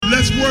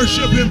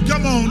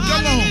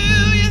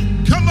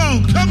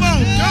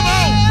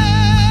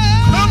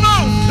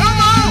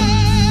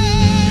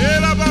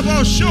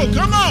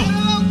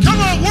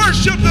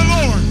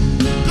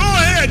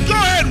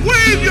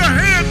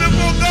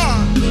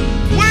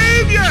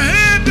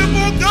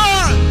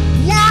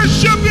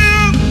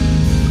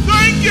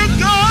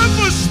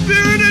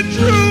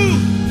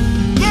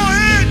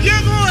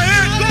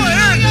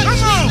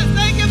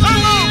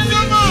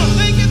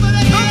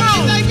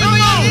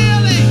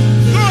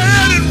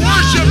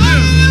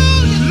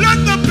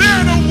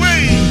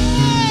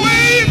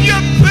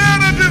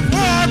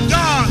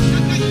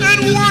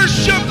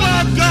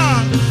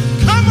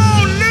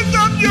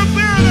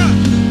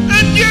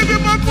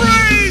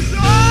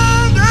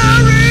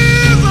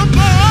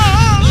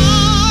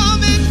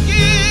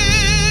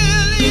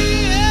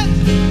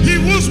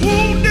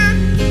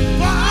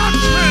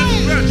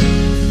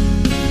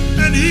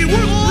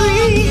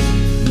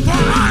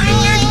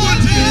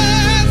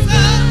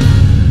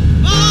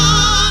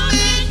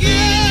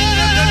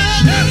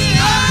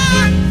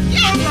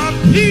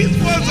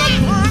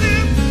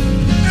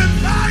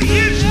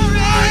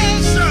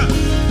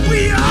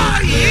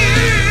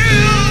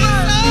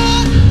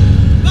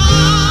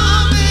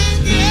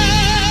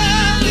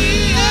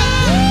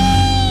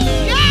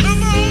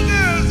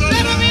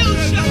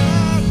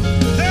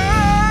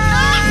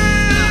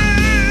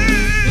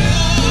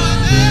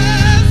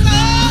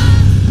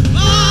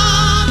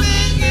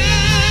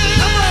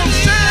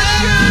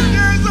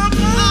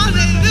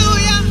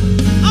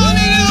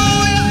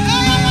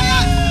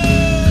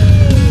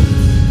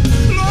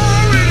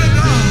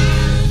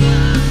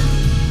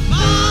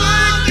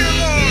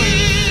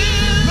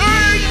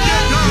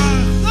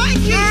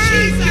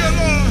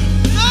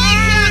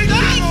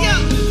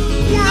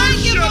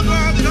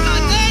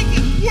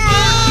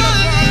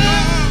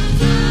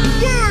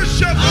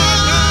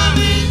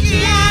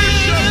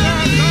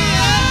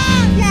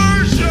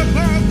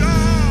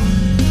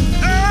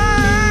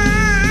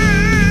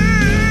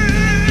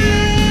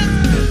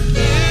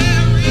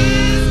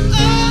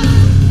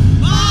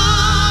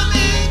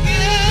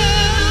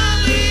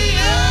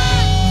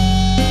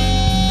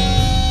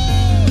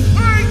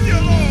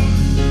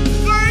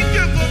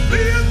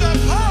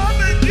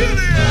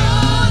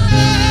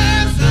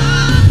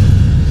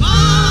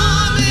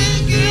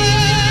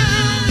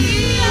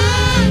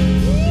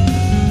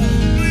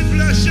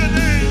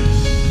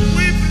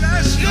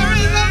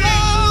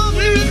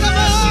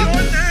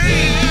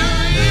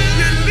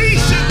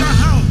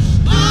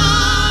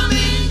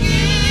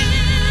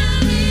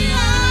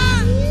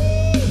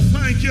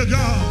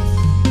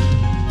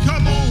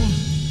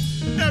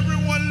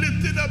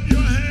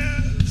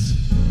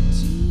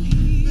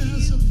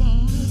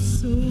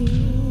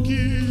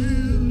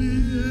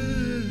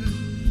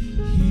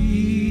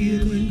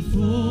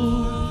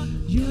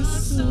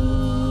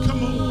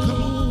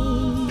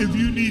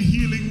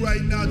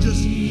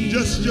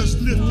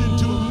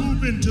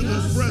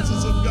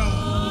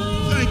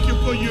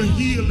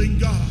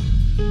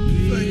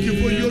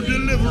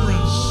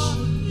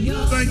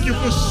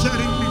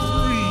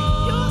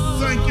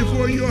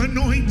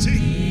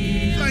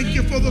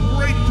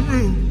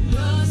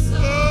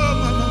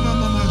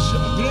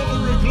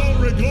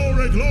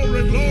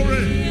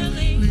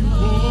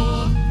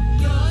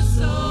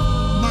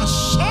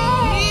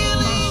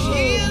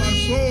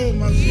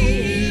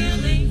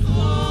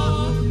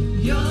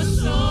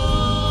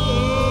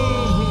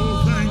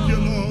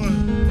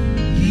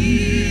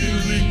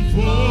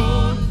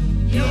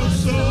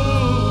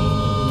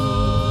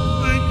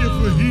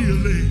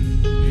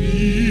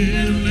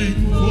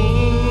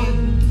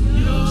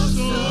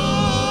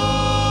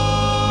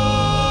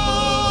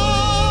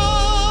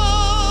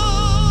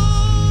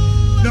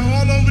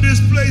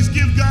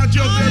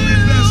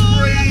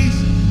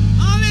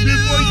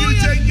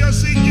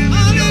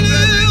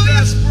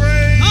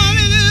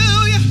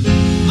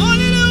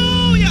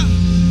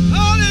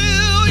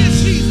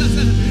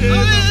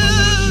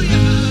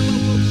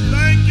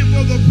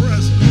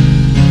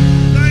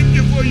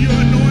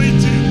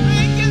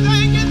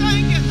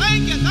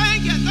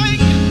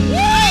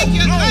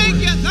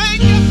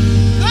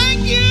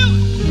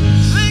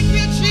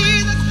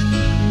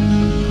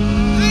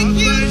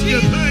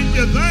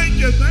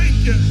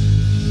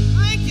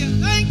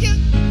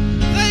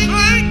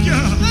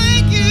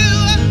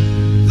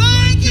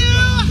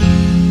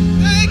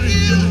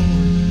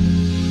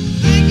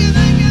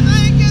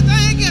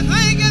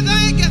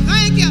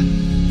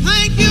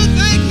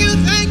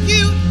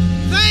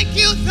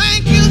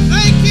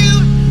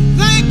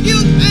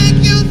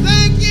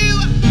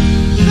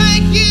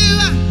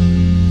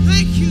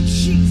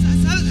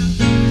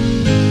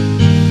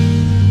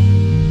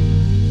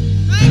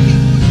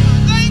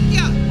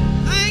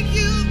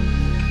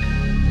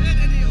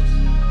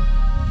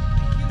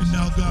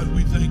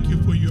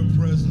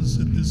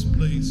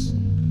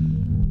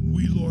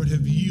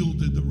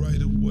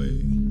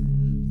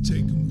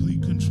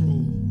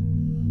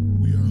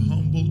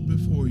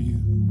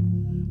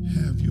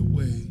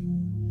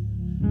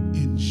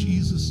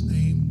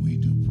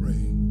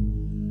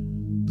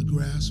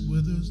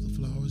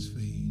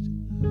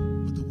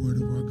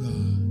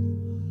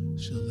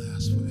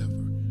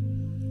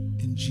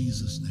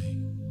Jesus'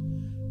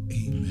 name,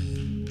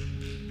 amen.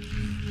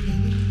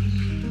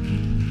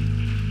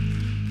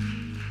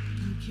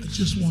 I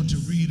just want to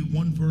read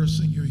one verse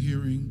in your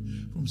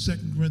hearing from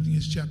 2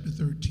 Corinthians chapter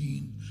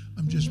 13.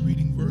 I'm just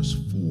reading verse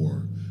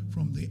 4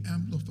 from the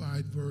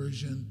Amplified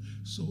Version,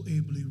 so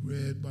ably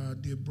read by our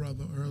dear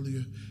brother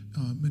earlier,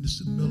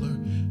 Minister Miller.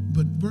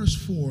 But verse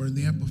 4 in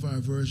the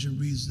Amplified Version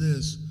reads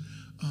this: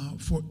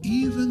 for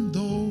even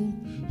though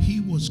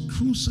he was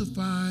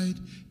crucified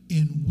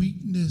in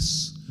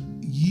weakness,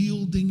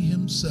 yielding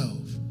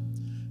himself,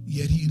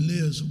 yet he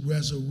lives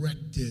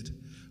resurrected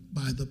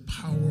by the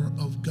power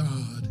of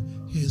God,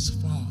 his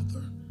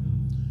Father.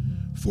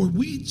 For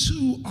we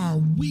too are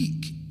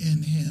weak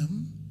in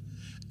him,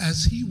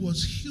 as he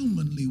was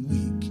humanly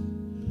weak,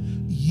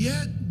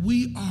 yet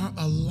we are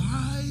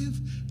alive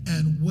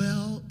and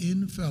well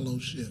in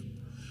fellowship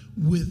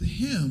with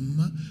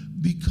him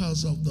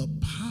because of the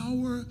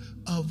power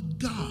of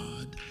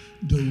God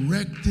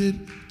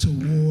directed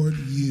toward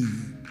you.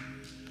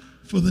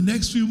 For the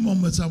next few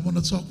moments, I want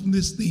to talk from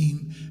this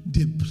theme,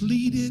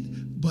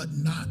 depleted but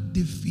not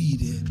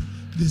defeated.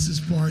 This is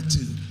part 2.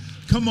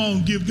 Come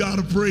on, give God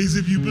a praise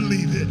if you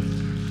believe it.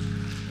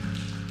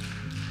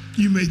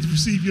 You may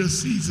receive your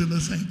seats in the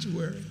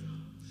sanctuary.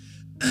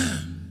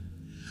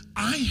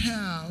 I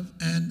have,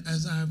 and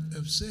as I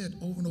have said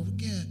over and over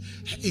again,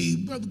 hey,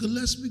 Brother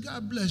Gillespie,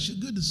 God bless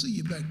you. Good to see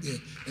you back there.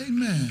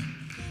 Amen.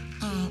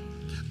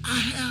 I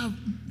have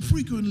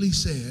frequently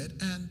said,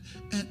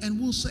 and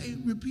will say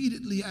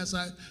repeatedly as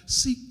I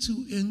seek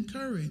to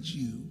encourage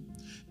you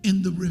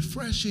in the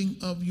refreshing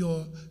of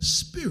your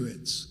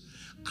spirits,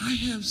 I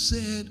have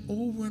said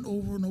over and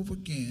over and over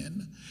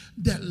again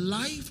that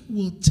life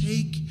will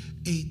take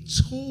a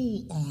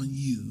toll on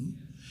you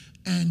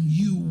and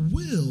you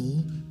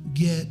will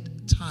get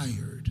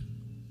tired.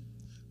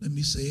 Let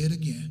me say it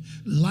again.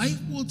 Life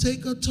will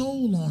take a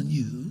toll on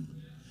you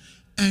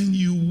and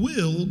you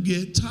will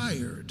get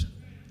tired.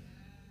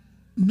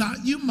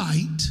 Not you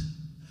might,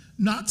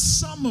 not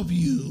some of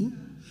you,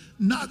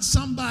 not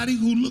somebody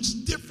who looks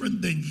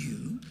different than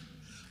you,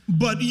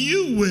 but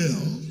you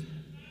will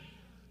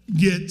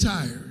get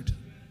tired.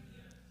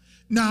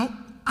 Now,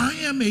 I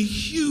am a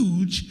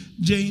huge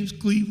James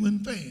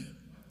Cleveland fan.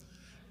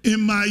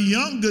 In my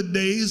younger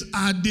days,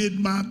 I did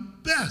my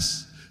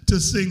best to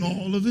sing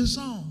all of his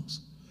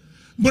songs.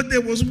 But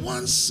there was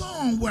one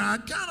song where I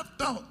kind of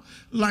felt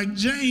like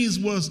James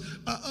was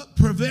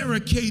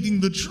prevaricating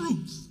the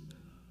truth.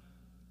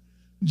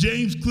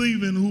 James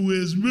Cleveland, who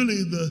is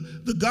really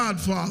the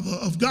godfather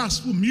of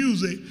gospel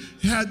music,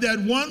 had that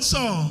one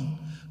song,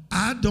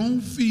 I Don't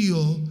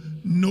Feel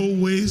No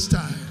Ways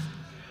Tired.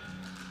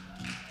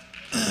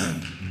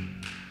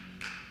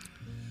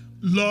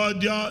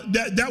 Lord, y'all,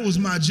 that was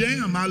my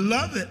jam. I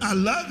love it. I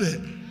love it.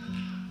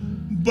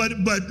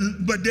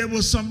 But there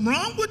was something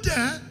wrong with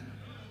that.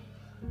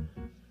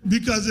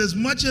 Because as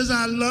much as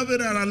I love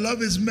it and I love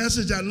his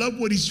message, I love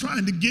what he's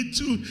trying to get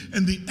to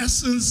and the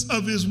essence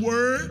of his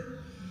word,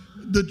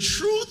 the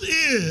truth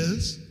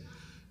is,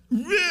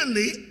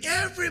 really,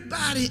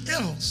 everybody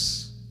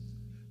else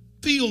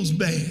feels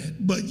bad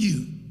but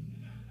you.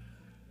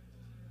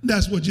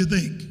 That's what you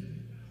think.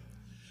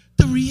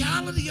 The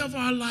reality of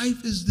our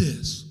life is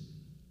this.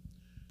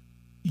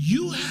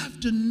 You have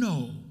to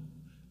know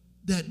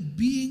that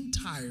being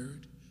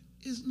tired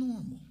is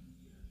normal.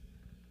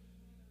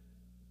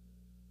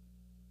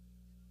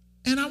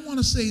 And I want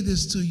to say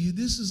this to you.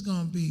 This is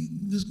going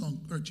to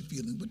hurt your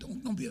feelings, but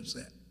don't be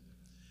upset.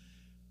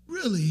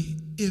 Really,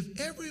 if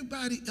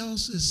everybody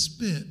else is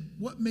spent,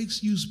 what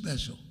makes you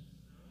special?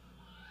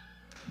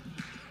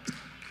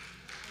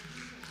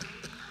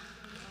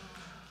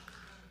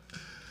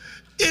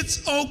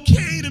 It's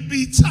okay to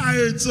be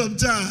tired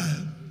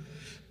sometimes.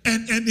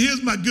 And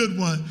here's my good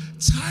one.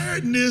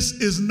 Tiredness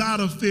is not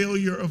a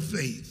failure of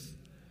faith.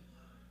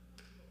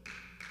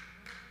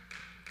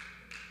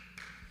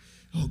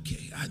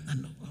 Okay, I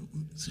know.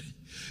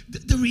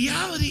 The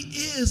reality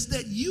is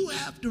that you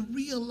have to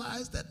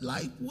realize that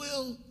life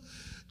will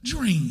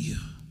drain you.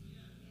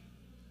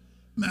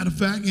 Matter of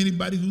fact,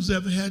 anybody who's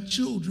ever had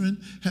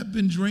children have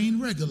been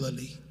drained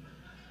regularly.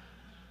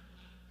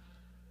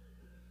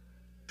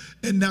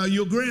 And now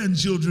your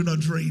grandchildren are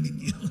draining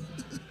you.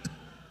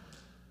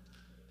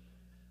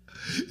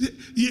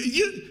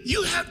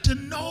 You have to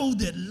know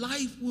that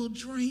life will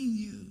drain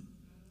you.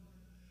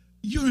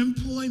 Your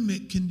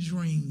employment can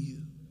drain you.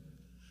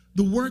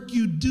 The work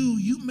you do,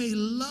 you may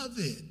love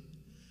it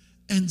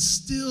and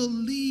still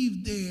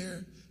leave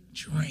there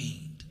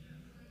drained,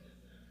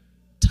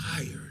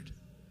 tired.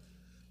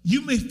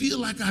 You may feel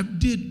like I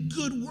did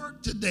good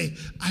work today.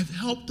 I've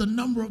helped a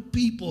number of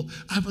people.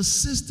 I've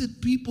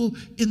assisted people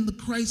in the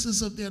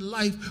crisis of their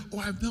life,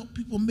 or I've helped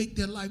people make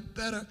their life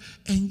better,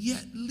 and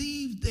yet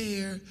leave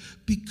there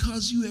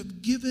because you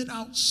have given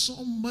out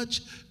so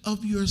much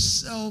of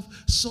yourself,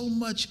 so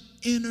much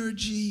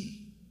energy,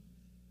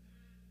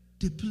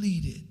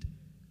 depleted,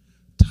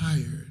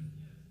 tired.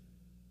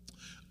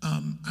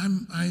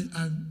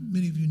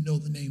 Many of you know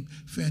the name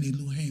Fannie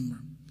Lou Hamer.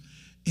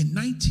 In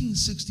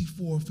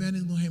 1964, Fannie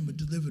Lou Hamer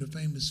delivered a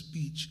famous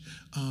speech.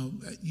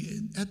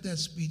 At that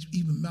speech,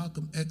 even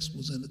Malcolm X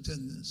was in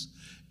attendance.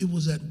 It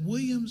was at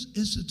Williams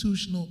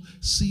Institutional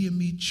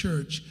CME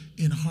Church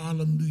in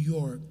Harlem, New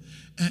York.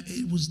 And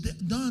it was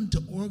done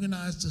to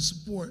organize to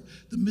support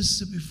the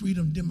Mississippi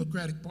Freedom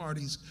Democratic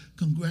Party's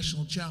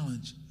congressional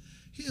challenge.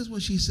 Here's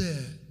what she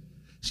said.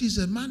 She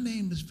said, "My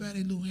name is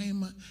Fannie Lou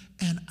Hamer,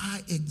 and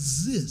I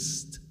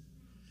exist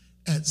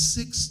at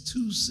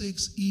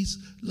 626 East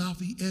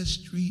Lafayette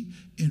Street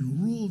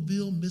in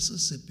Ruleville,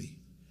 Mississippi.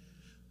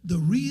 The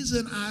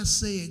reason I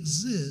say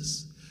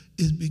exist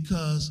is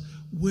because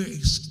we're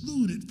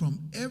excluded from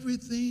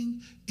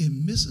everything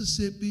in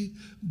Mississippi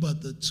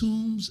but the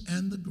tombs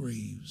and the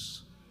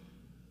graves.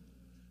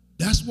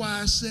 That's why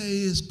I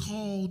say it's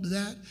called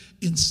that.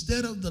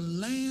 Instead of the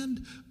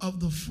land of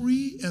the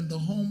free and the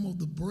home of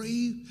the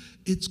brave,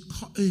 it's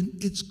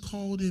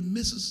called in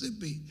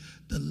Mississippi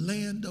the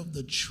land of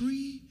the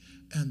tree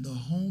and the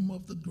home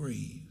of the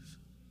grave."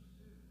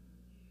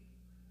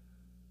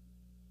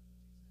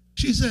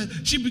 She said,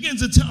 she begins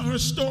to tell her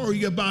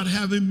story about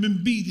having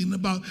been beaten,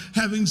 about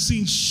having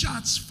seen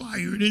shots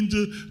fired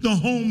into the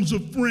homes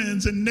of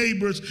friends and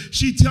neighbors.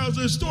 She tells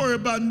her story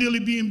about nearly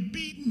being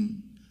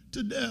beaten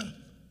to death.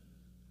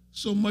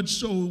 So much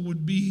so it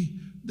would be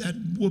that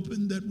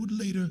whooping that would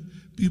later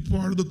be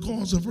part of the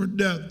cause of her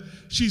death.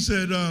 She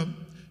said, and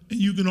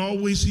you can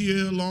always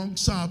hear a long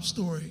sob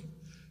story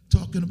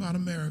talking about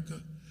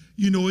America.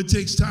 You know, it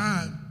takes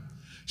time.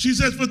 She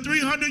says, for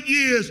 300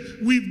 years,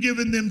 we've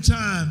given them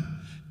time.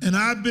 And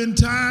I've been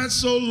tired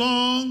so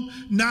long,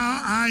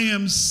 now I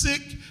am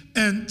sick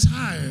and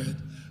tired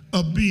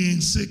of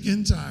being sick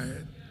and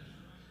tired.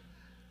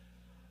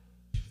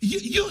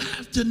 You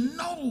have to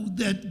know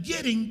that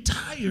getting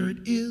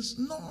tired is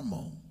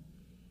normal.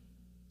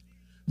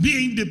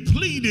 Being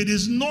depleted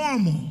is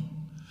normal.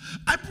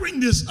 I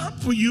bring this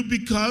up for you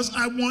because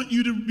I want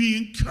you to be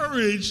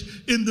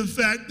encouraged in the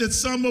fact that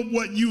some of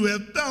what you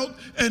have felt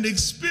and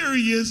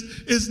experienced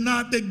is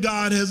not that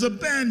God has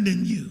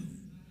abandoned you.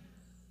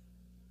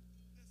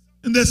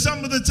 And that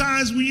some of the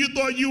times when you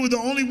thought you were the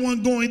only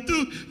one going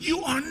through,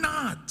 you are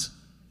not.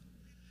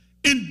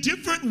 In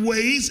different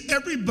ways,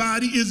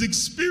 everybody is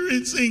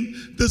experiencing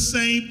the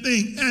same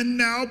thing. And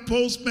now,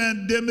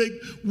 post-pandemic,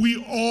 we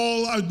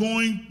all are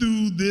going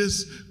through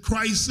this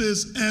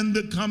crisis and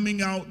the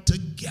coming out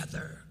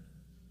together.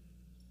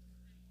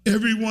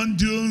 Everyone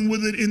dealing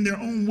with it in their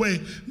own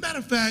way. Matter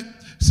of fact,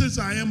 since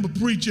I am a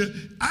preacher,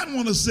 I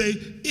want to say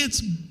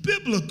it's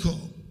biblical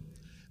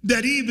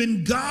that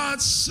even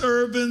God's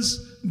servants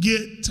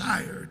get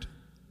tired.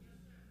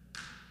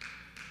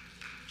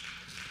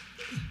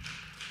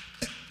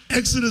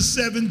 Exodus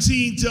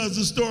 17 tells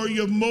the story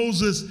of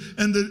Moses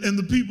and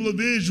the people of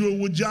Israel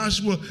with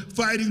Joshua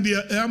fighting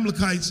the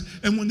Amalekites.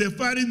 And when they're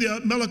fighting the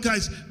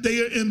Amalekites,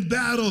 they are in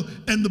battle.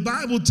 And the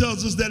Bible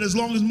tells us that as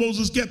long as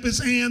Moses kept his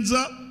hands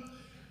up,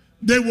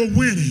 they were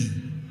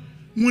winning.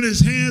 When his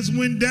hands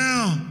went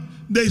down,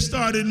 they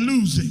started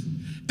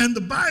losing. And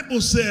the Bible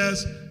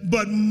says,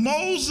 but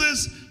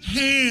Moses'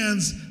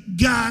 hands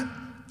got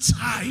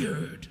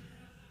tired.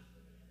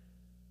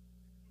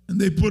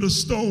 And they put a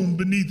stone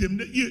beneath him.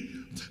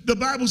 The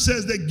Bible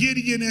says that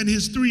Gideon and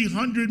his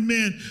 300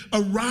 men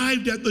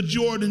arrived at the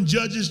Jordan,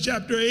 Judges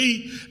chapter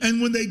 8,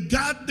 and when they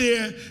got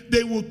there,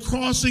 they were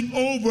crossing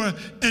over,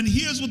 and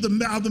here's what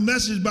how the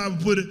Message Bible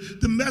put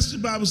it. The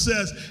Message Bible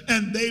says,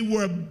 and they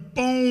were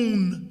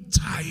bone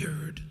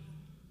tired.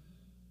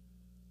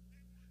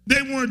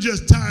 They weren't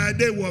just tired,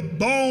 they were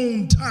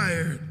bone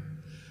tired.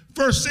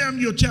 1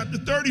 Samuel chapter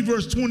 30,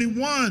 verse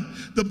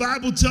 21, the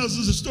Bible tells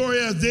us a story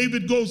as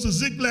David goes to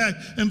Ziklag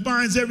and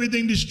finds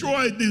everything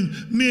destroyed.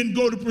 The men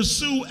go to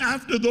pursue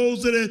after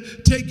those that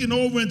had taken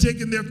over and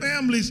taken their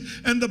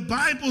families. And the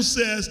Bible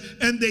says,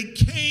 and they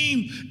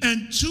came,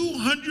 and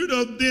 200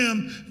 of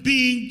them,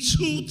 being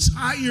too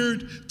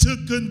tired to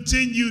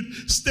continue,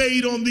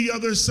 stayed on the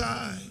other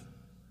side.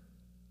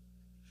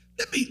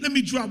 Let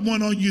me drop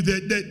one on you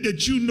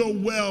that you know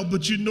well,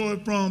 but you know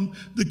it from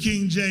the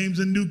King James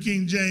and New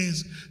King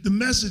James. The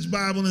Message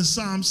Bible in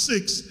Psalm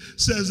 6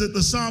 says that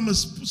the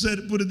psalmist said,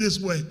 put it this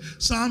way,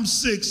 Psalm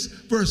 6,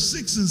 verse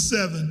 6 and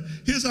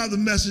 7. Here's how the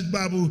Message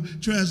Bible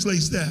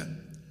translates that.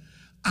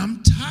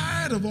 I'm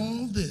tired of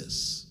all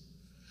this.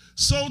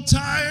 So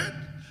tired,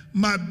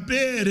 my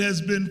bed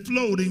has been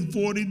floating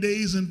 40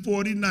 days and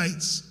 40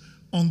 nights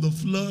on the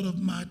flood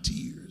of my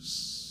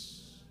tears.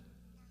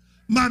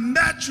 My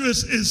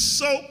mattress is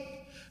soaked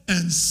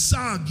and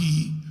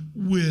soggy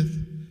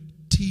with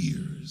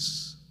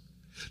tears.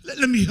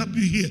 Let me help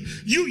you here.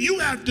 You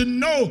have to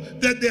know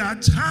that there are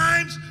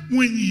times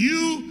when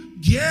you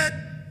get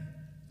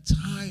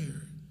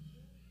tired.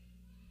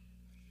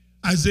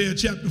 Isaiah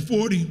chapter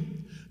 40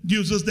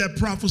 gives us that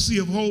prophecy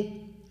of hope.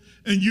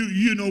 And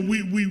you know,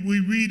 we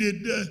read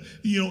it,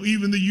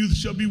 even the youth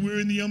shall be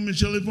weary and the young men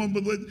shall live on.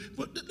 But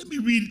let me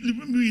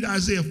read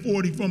Isaiah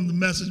 40 from the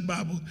Message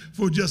Bible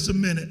for just a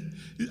minute.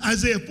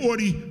 Isaiah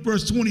 40,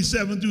 verse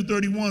 27 through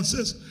 31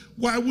 says,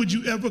 why would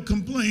you ever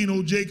complain,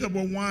 O Jacob,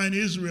 or whine,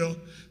 Israel,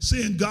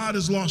 saying God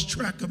has lost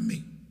track of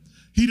me?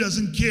 He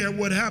doesn't care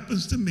what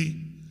happens to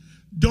me.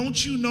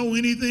 Don't you know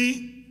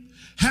anything?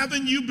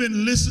 Haven't you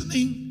been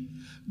listening?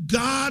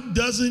 God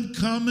doesn't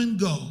come and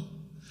go.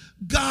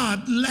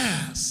 God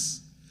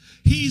lasts.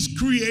 He's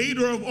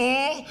creator of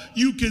all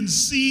you can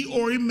see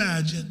or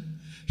imagine.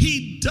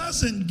 He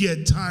doesn't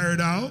get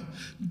tired out,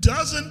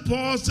 doesn't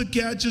pause to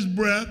catch his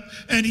breath,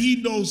 and he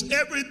knows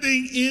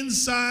everything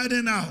inside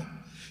and out.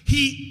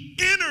 He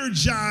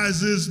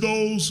energizes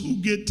those who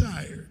get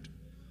tired.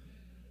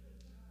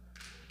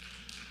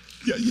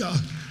 Yeah,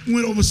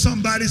 went over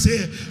somebody's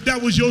head.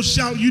 That was your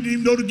shout. You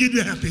didn't even know to get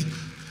you happy.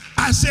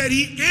 I said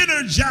he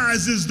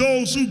energizes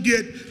those who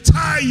get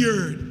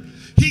tired.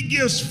 He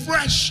gives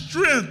fresh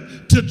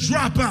strength to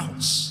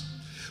dropouts.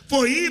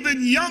 For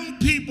even young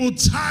people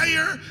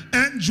tire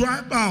and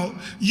drop out.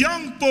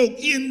 Young folk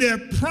in their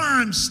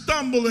prime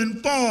stumble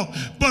and fall.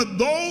 But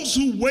those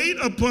who wait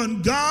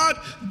upon God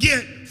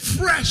get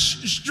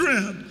fresh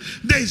strength.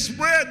 They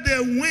spread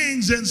their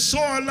wings and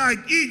soar like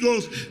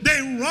eagles. They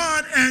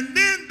run and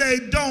then they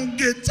don't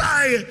get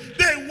tired.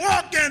 They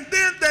walk and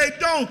then they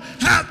don't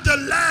have to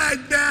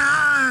lag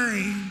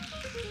behind.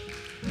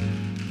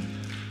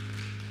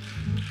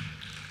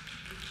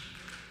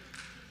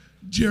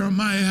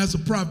 Jeremiah has a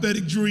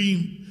prophetic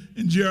dream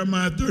in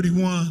Jeremiah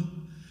 31.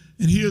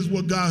 And here's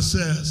what God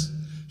says.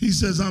 He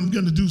says, I'm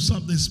going to do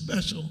something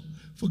special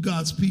for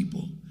God's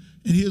people.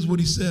 And here's what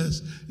he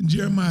says. In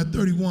Jeremiah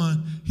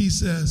 31, he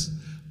says,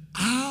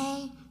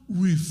 I'll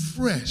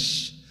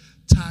refresh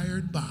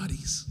tired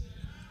bodies.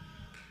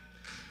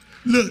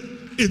 Look,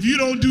 if you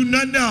don't do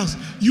nothing else,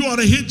 you ought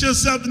to hit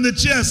yourself in the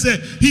chest and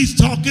say, he's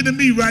talking to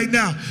me right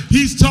now.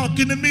 He's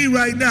talking to me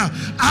right now.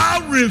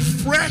 I'll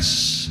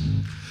refresh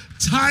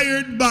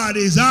tired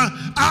bodies.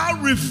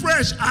 I'll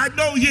refresh. I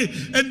know you.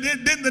 And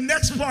then the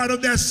next part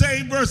of that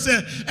same verse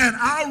said, and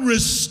I'll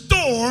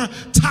restore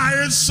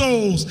tired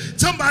souls.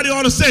 Somebody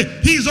ought to say,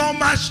 he's on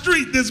my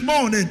street this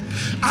morning.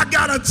 I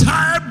got a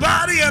tired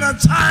body and a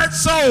tired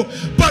soul.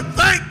 But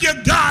thank you,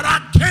 God,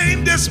 I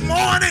came this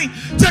morning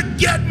to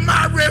get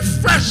my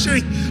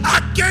refreshing. I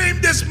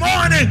came this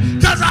morning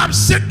because I'm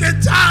sick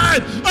and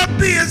tired of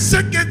being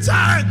sick and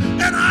tired.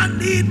 And I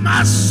need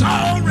my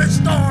soul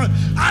restored.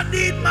 I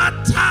need my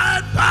tired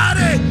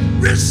body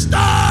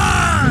restored.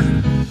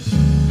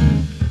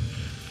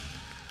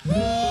 Woo!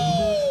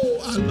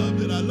 I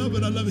love it. I love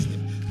it. I love it.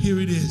 Here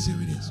it is. Here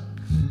it is.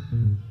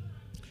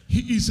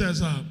 He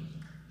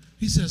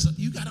says,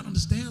 you got to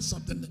understand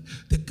something,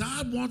 that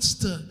God wants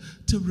to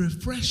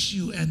refresh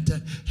you and to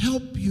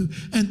help you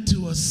and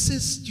to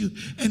assist you.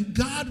 And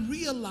God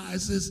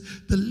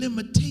realizes the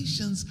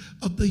limitations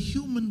of the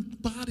human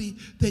body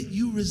that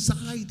you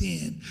reside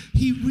in.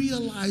 He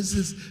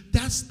realizes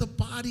that's the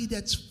body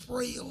that's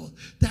frail.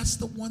 That's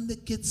the one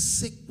that gets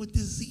sick with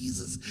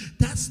diseases.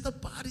 That's the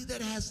body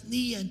that has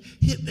knee and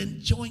hip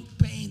and joint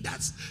pain.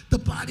 That's the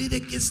body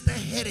that gets the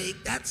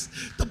headache. That's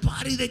the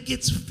body that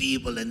gets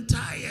feeble and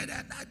tired.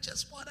 And I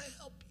just want to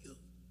help you.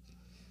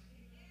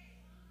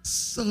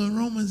 So in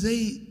Romans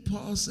 8,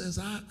 Paul says,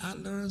 I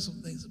learned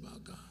some things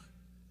about God.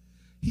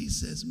 He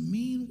says,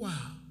 meanwhile,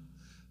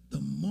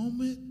 the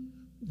moment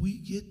we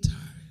get tired,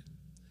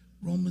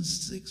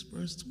 Romans 6,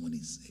 verse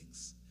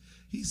 26,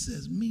 he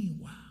says,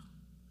 meanwhile,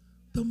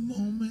 the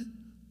moment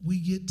we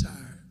get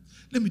tired.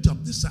 Let me talk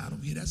this side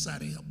over here. That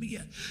side ain't help me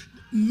yet.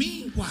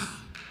 Meanwhile,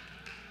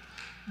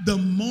 the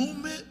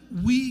moment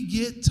we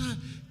get tired,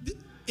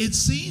 it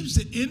seems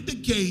to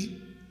indicate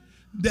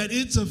that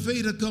it's a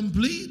fait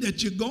accompli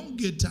that you're going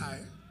to get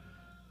tired.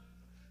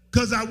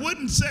 Because I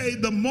wouldn't say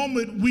the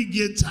moment we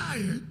get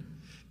tired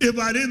if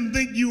I didn't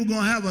think you were going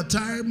to have a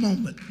tired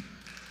moment.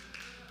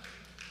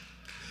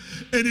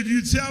 And if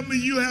you tell me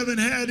you haven't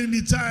had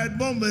any tired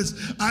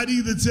moments, I'd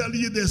either tell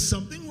you there's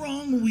something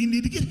wrong and we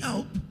need to get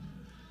help,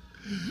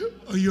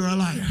 or you're a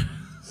liar.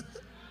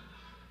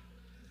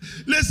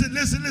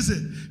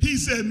 Listen. He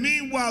said,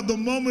 meanwhile, the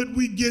moment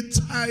we get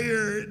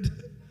tired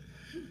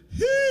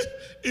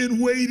in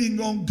waiting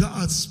on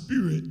God's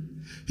Spirit,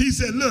 he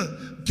said,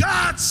 look,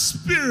 God's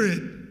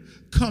Spirit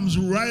comes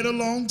right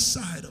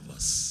alongside of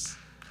us,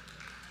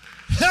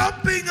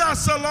 helping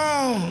us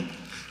along.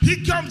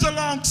 He comes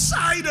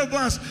alongside of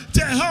us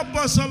to help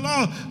us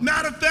along.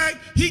 Matter of fact,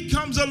 he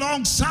comes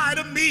alongside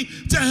of me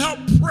to help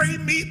pray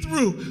me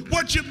through.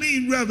 What you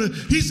mean, Reverend?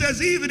 He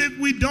says, even if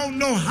we don't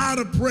know how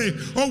to pray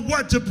or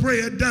what to pray,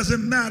 it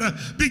doesn't matter,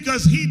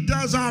 because he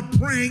does our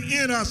praying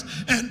in us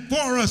and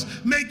for us,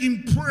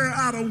 making prayer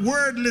out of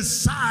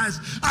wordless sighs,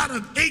 out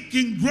of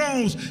aching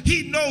groans.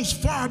 He knows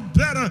far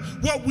better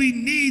what we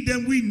need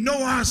than we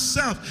know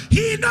ourselves.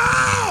 He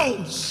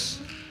knows.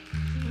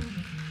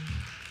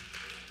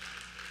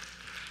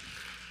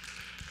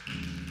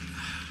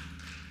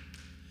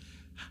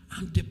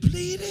 I'm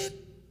depleted,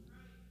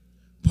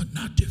 but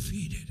not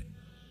defeated.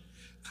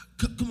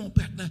 Come on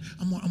back now.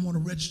 I'm going to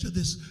register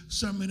this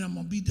sermon. I'm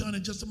going to be done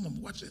in just a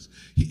moment. Watch this.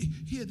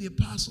 Here the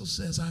apostle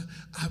says,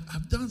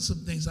 I've done some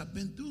things. I've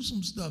been through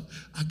some stuff.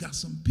 I got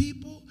some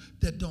people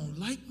that don't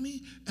like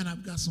me, and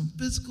I've got some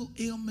physical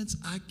ailments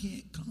I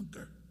can't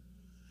conquer.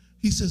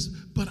 He says,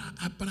 but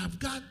I've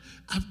got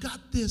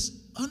this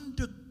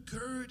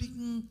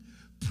undergirding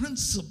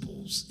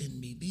principles in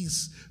me,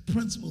 these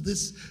principles,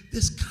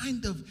 this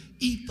kind of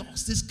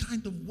ethos, this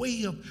kind of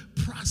way of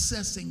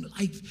processing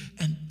life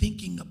and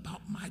thinking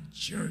about my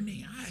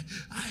journey.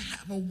 I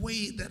have a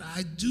way that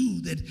I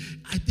do that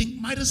I think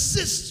might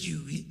assist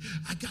you.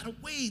 I got a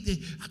way that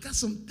I got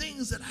some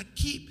things that I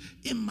keep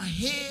in my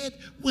head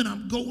when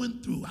I'm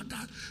going through. I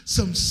got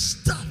some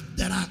stuff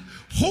that I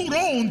hold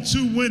on to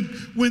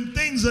when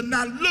things are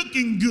not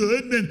looking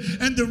good.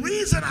 And the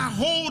reason I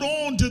hold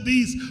on to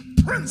these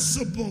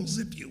principles,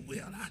 if you will,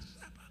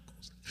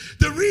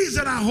 the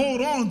reason I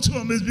hold on to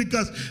them is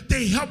because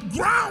they help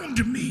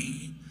ground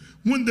me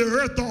when the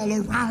earth all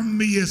around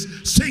me is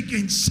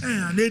sinking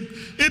sand.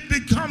 It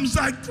becomes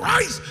like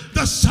Christ,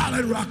 the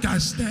solid rock I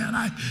stand.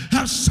 I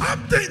have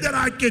something that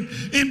I can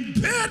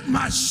embed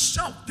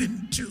myself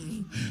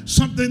into,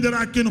 something that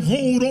I can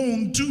hold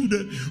on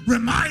to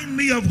remind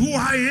me of who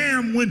I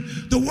am when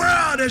the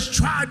world has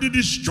tried to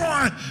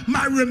destroy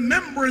my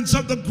remembrance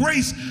of the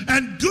grace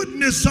and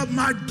goodness of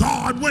my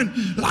God, when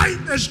life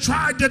has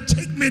tried to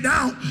take me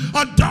down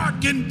a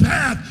darkened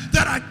path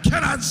that I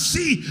cannot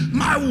see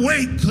my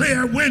way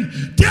clear, when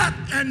death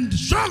and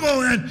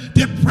struggle and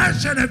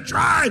depression have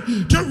tried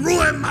to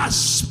ruin my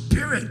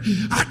spirit.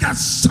 I got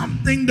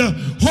something to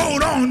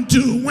hold on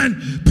to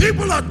when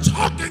people are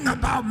talking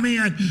about me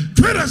and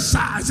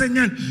criticizing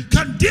and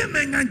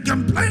condemning and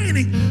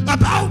complaining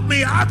about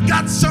me. I've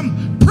got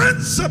some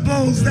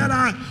principles that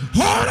I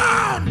hold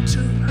on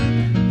to.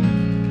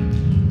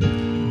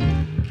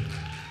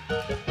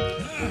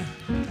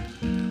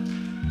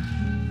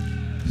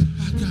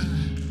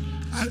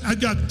 I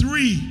got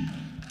three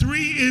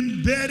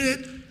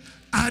embedded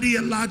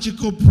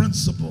ideological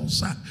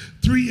principles.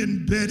 Three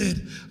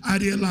embedded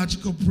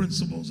ideological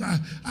principles. I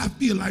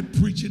feel like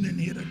preaching in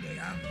here today.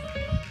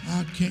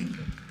 I can't.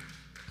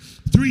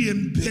 Three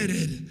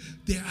embedded,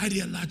 they're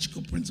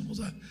ideological principles.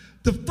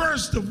 The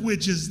first of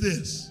which is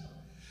this,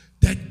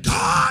 that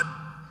God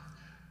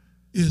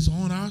is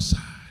on our side.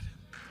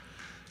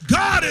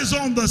 God is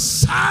on the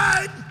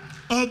side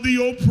of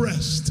the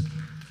oppressed.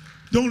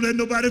 Don't let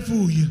nobody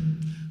fool you.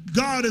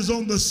 God is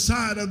on the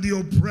side of the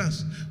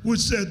oppressed, which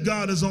says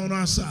God is on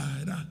our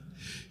side.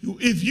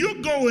 If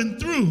you're going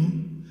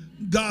through,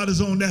 God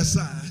is on that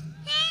side.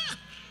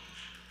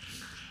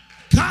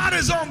 God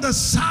is on the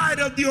side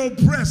of the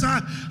oppressed.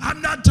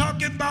 I'm not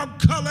talking about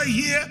color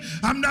here.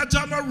 I'm not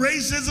talking about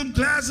racism,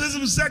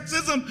 classism,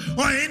 sexism,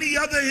 or any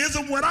other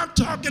ism. What I'm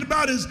talking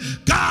about is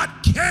God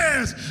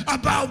cares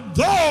about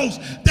those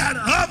that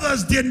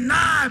others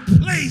deny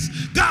place.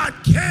 God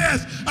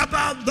cares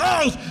about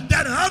those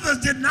that others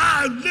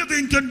deny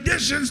living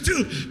conditions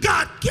to.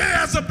 God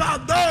cares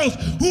about those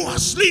who are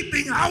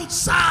sleeping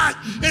outside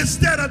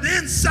instead of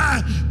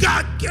inside.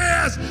 God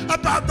cares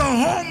about the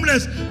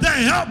homeless, the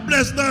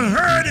helpless, the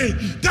hurting.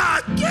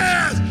 God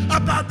cares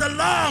about the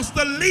lost,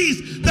 the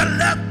least, the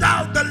left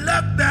out, the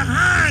left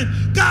behind.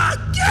 God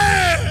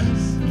cares.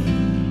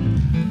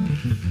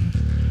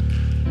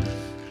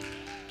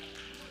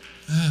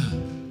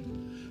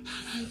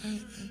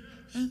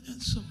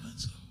 And so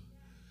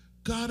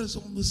God is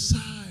on the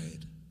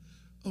side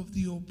of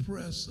the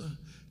oppressor.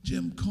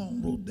 Jim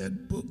Cone wrote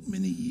that book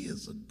many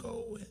years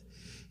ago.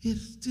 It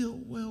still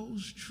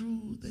wells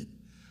true that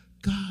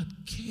God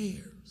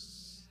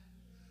cares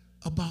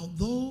about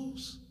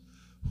those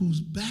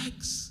whose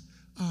backs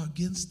are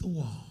against the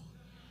wall.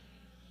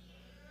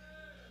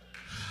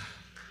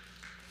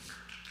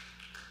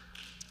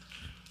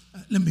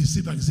 Let me see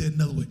if I can say it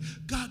another way.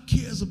 God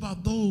cares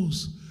about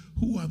those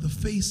who are the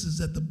faces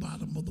at the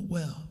bottom of the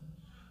well.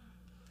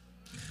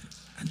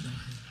 I know.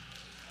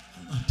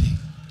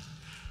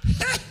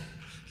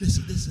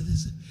 Listen.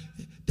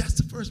 That's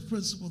the first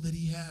principle that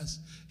he has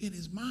in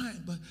his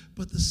mind.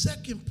 But the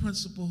second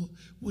principle,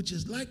 which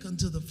is like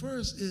unto the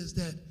first, is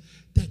that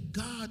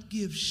God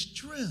gives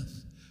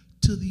strength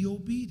to the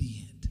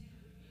obedient.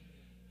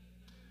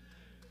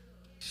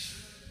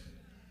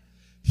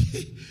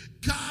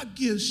 God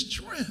gives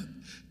strength.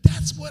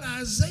 That's what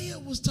Isaiah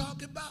was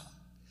talking about.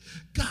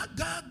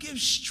 God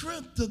gives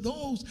strength to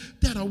those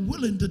that are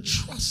willing to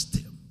trust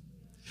him.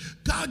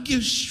 God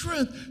gives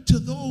strength to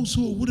those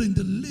who are willing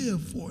to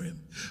live for him.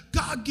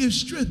 God gives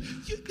strength.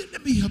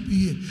 Let me help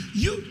you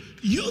here.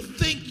 You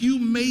think you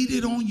made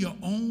it on your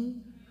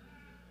own?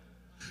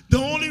 The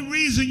only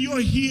reason you're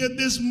here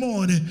this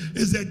morning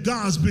is that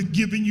God's been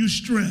giving you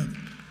strength.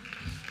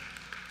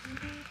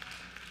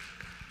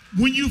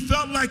 When you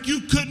felt like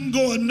you couldn't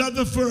go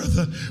another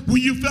further,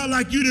 when you felt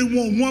like you didn't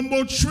want one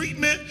more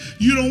treatment,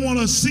 you don't want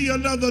to see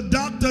another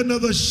doctor,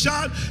 another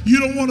shot, you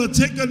don't want to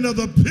take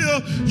another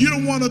pill, you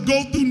don't want to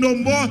go through no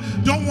more,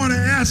 don't want to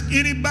ask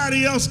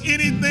anybody else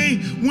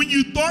anything, when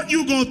you thought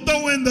you were going to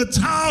throw in the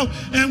towel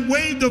and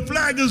wave the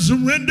flag of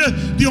surrender,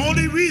 the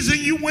only reason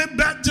you went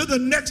back to the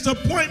next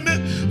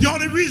appointment, the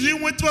only reason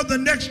you went to the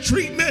next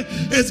treatment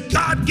is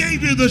God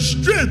gave you the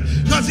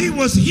strength because he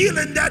was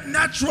healing that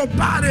natural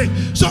body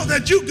so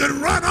that you could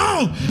run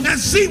on and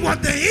see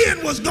what the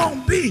end was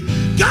going to be.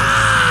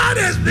 God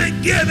has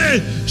been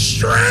giving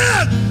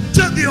strength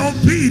to the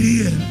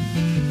obedient.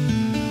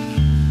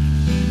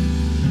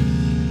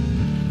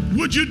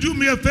 Would you do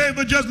me a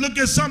favor? Just look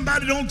at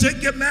somebody, don't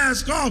take your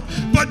mask off,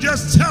 but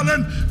just tell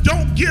him,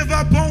 don't give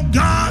up on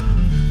God,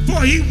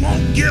 for he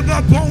won't give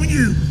up on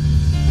you.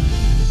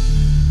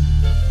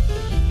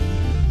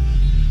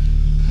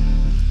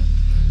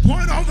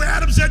 Point over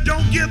at him, said,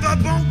 don't give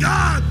up on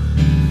God.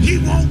 He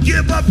won't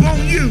give up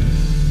on you.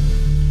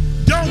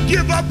 Don't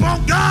give up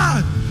on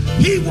God.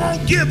 He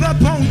won't give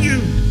up on you.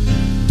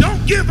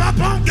 Don't give up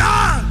on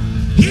God.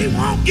 He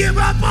won't give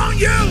up on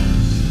you.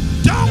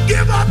 Don't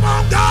give up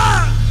on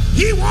God.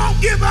 He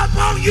won't give up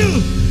on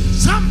you.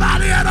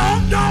 Somebody at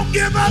home, don't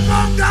give up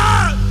on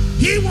God.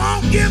 He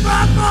won't give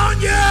up on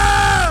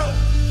you.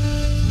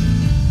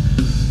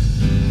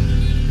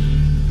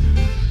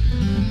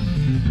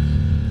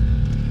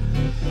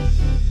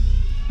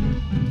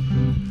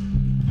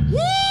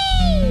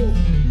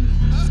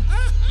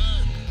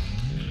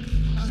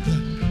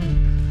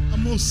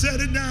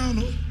 Set it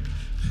down.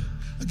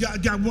 I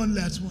got one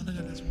last one.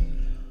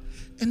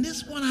 And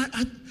this one,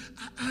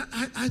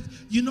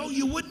 you know,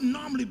 you wouldn't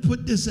normally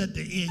put this at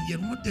the end. You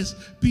want this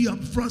be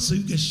up front so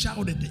you can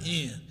shout at the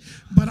end.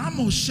 But I'm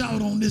going to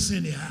shout on this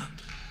anyhow.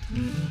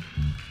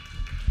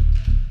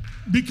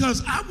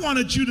 Because I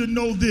wanted you to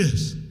know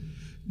this,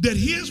 that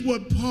here's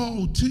what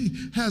Paul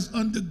has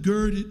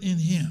undergirded in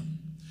him.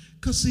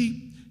 Because,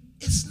 see,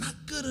 it's not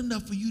good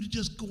enough for you to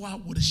just go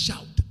out with a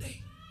shout today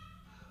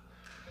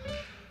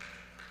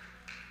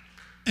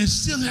and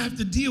still have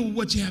to deal with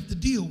what you have to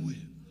deal with.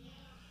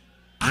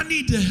 I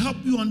need to help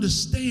you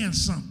understand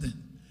something,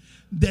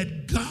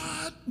 that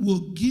God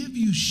will give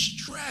you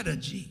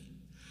strategy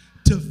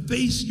to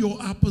face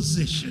your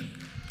opposition.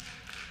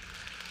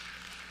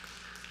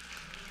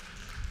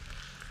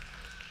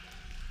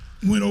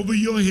 Went over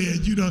your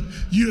head.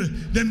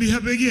 Let me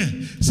help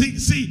again.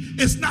 See,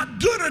 it's not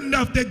good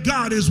enough that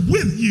God is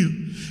with you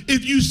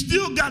if you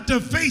still got to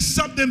face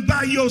something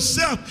by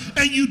yourself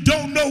and you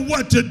don't know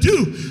what to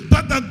do.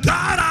 But the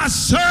God I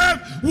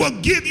serve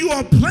will give you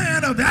a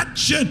plan of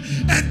action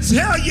and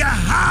tell you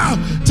how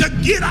to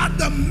get out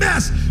the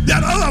mess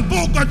that other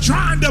folk are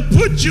trying to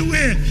put you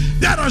in.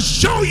 That'll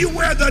show you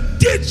where the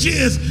ditch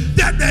is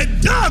that they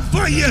dug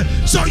for you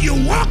so you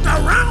walk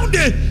around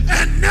it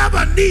and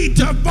never need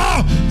to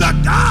fall. The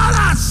God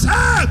I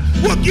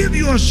serve will give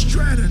you a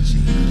strategy.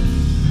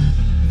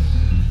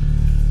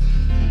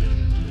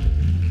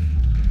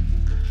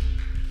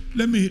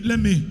 Let me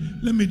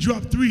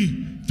drop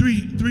three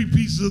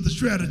pieces of the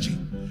strategy.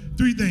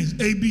 Three things,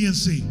 A, B, and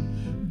C.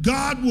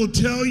 God will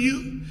tell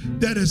you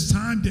that it's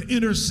time to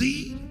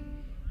intercede.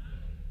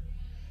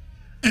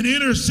 And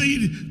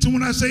intercede,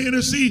 when I say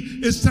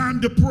intercede, it's time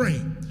to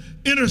pray.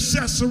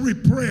 Intercessory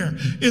prayer.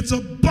 It's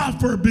a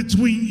buffer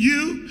between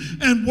you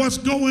and what's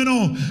going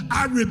on.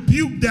 I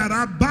rebuke that.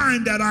 I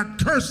bind that. I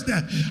curse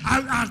that.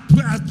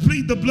 I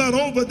plead the blood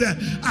over that.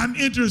 I'm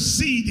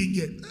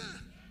interceding it.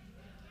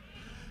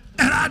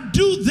 And I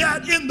do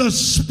that in the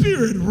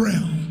spirit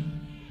realm.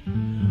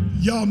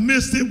 Y'all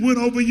missed it, went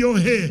over your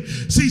head.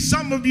 See,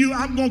 some of you,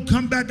 I'm going to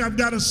come back. I've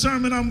got a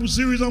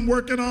series I'm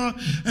working on,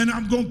 and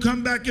I'm going to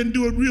come back and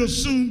do it real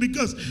soon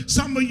because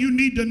some of you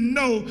need to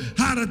know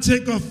how to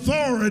take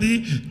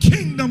authority,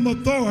 kingdom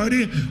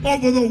authority,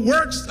 over the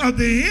works of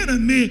the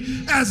enemy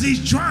as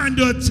he's trying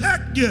to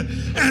attack you.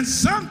 And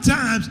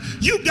sometimes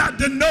you got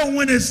to know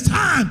when it's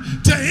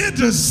time to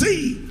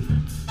intercede.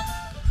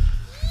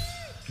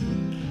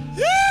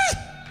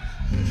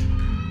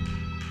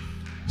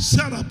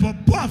 Set up a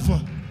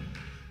buffer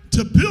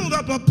to build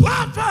up a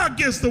buffer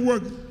against the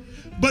work.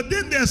 But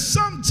then there's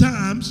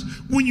sometimes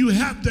when you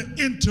have to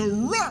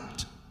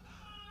interrupt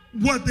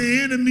what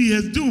the enemy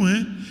is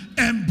doing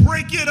and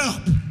break it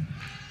up.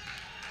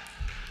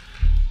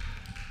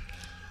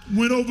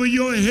 Went over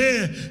your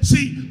head.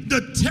 See,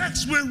 the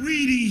text we're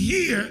reading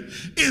here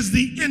is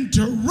the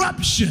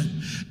interruption.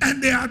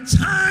 And there are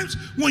times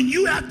when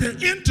you have to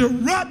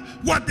interrupt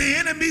what the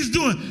enemy's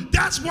doing.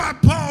 That's why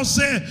Paul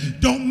said,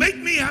 don't make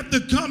me have to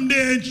come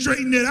there and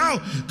straighten it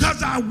out,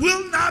 because I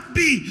will not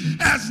be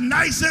as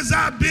nice as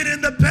I've been in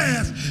the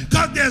past.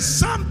 Because there's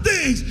some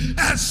things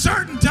at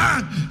certain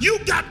times you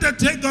got to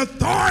take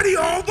authority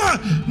over,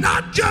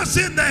 not just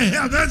in the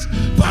heavens,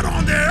 but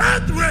on the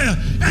earth realm.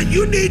 And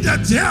you need to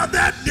tell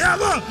that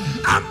devil,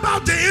 I'm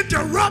about to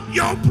interrupt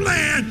your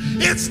plan.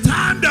 It's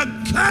time to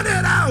cut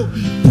it out,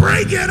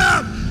 break it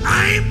up.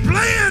 I ain't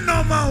playing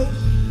no more.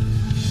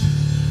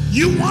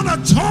 You want a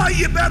toy,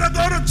 you better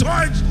go to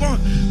toy store.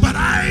 But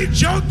I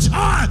ain't your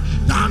toy.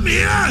 I'm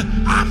here.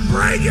 I'm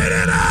breaking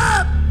it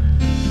up.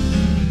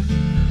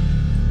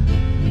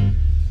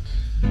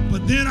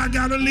 But then I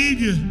got to leave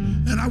you.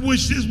 And I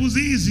wish this was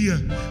easier.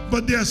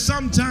 But there are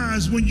some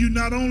times when you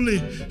not only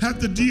have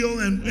to deal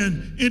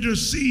and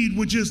intercede,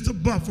 which is to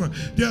buffer.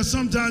 There are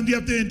sometimes you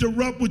have to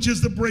interrupt, which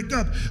is to break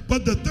up.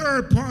 But the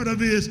third part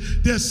of it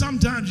is there's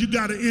sometimes you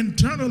got to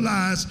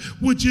internalize,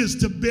 which is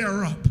to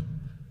bear up.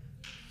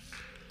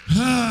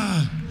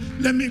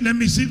 Let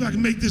me see if I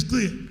can make this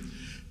clear.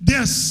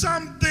 There's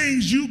some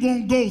things you're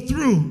going to go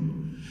through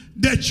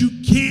that you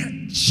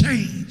can't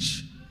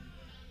change.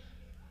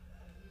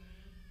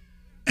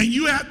 And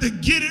you have to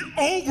get it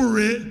over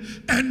it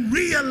and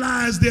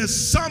realize there's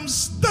some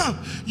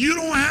stuff you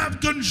don't have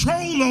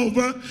control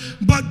over,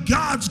 but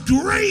God's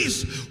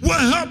grace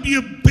will help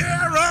you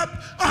bear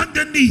up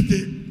underneath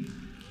it.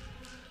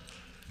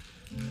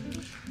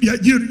 Yeah,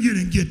 you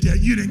didn't get that.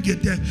 You didn't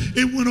get that.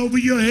 It went over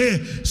your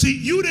head. See,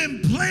 you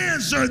didn't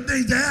plan certain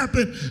things to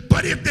happen,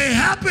 but if they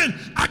happen,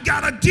 I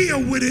got to deal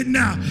with it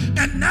now.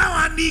 And now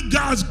I need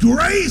God's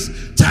grace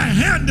to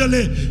handle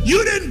it.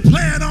 You didn't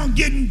plan on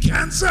getting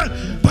cancer,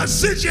 but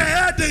since you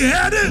had to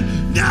have it,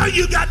 now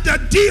you got to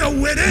deal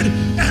with it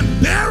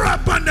and bear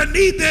up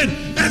underneath it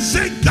and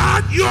say,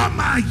 God, you're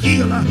my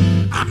healer.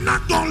 I'm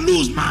not going to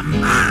lose my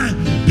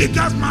mind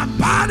because my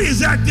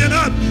body's acting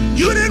up.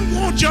 You didn't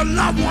want your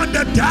loved one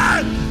to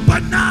die,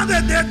 but now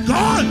that they're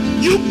gone,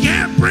 you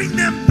can't bring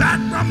them back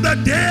from the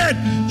dead.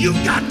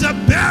 You've got to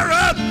bear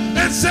up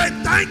and say,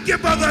 thank you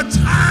for the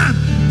time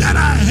that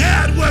I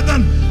had with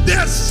them.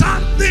 There's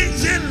some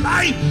things in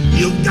life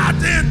you've got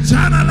to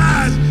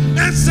internalize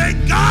and say,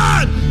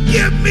 God,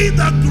 give me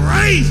the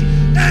grace,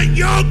 and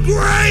your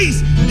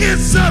grace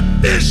is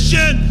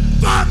sufficient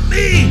for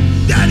me,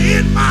 that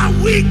in my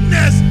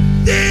weakness,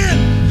 then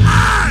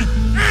I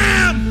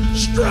am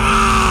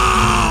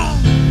strong.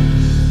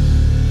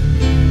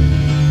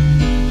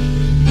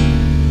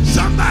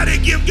 Somebody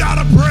give God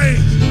a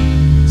praise.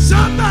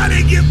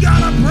 Somebody give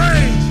God a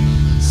praise.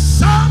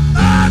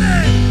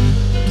 Somebody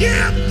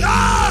give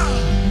God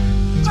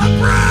a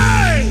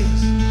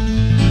praise.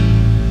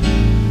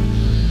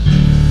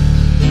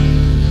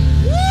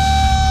 Woo!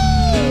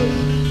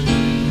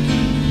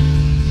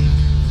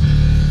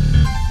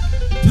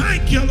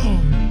 Thank you,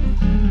 Lord.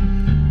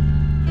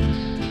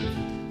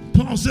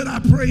 Paul said, I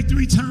prayed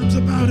 3 times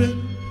about it,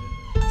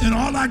 and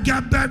all I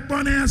got back for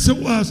an answer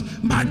was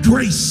my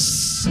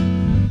grace.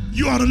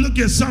 You ought to look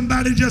at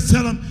somebody, just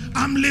tell them,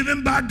 I'm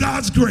living by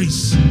God's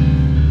grace.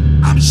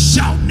 I'm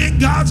shouting in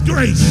God's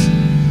grace.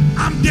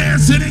 I'm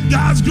dancing in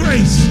God's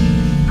grace.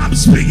 I'm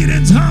speaking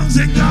in tongues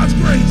in God's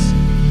grace.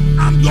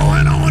 I'm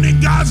going on in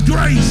God's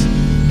grace.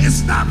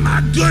 It's not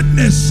my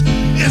goodness.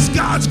 It's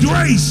God's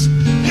grace.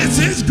 It's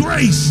His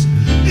grace.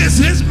 It's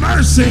His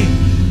mercy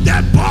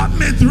that brought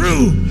me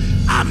through.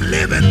 I'm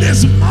living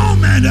this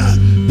moment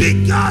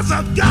because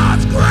of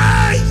God's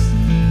grace.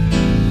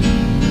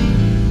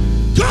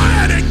 Go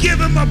ahead and give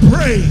Him a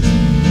praise.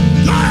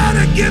 Go ahead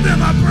and give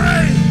Him a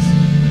praise.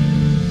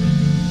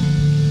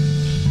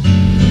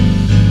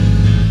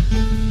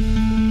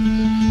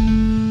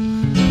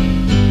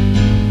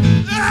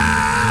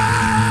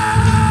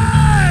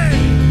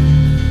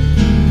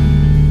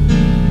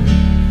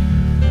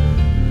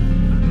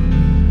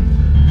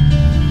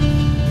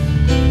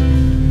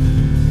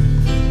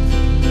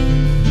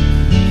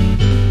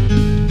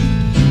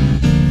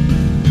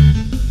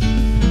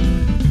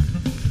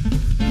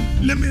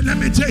 Let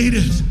me tell you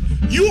this.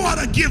 You ought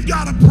to give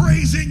God a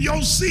praise in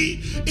your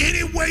seat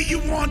any way you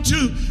want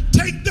to.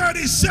 Take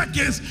 30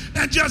 seconds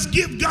and just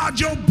give God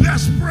your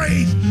best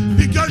praise,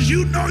 because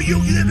you know you're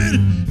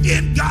living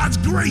in God's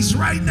grace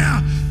right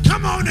now.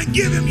 Come on and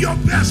give Him your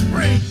best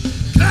praise.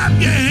 Clap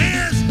your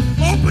hands,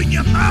 open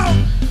your mouth,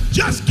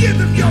 just give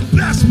Him your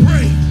best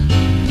praise.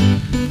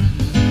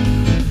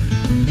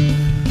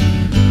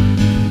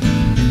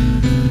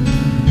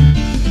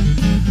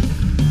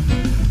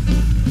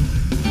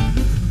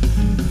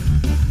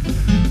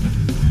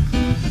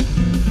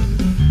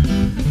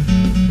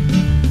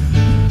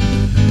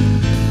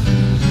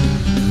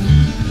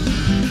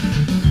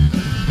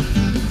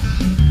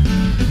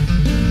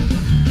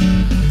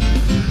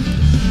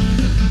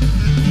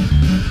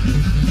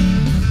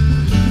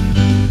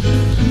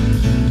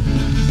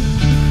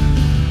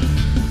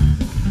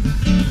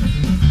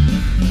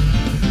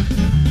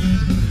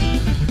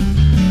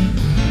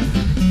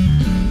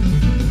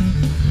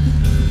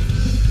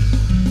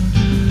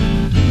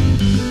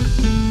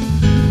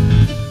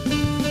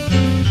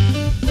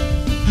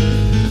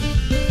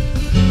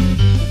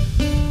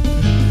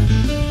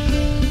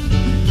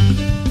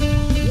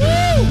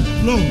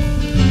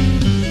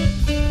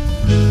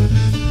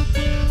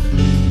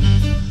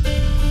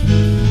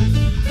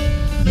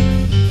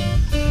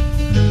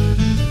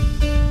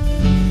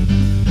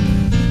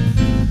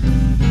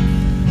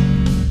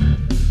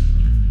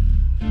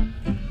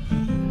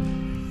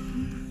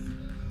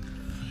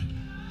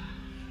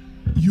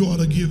 You ought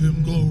to give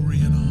Him glory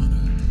and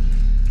honor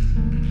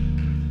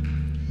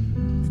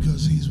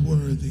because He's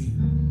worthy.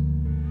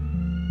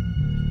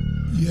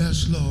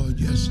 Yes, Lord.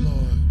 Yes,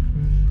 Lord.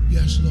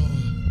 Yes, Lord.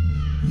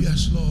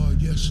 Yes,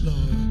 Lord. Yes,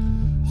 Lord.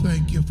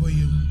 Thank you for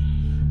you.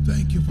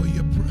 Thank you for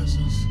your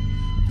presence.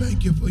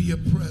 Thank you for your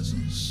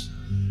presence.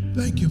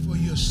 Thank you for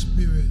your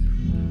spirit.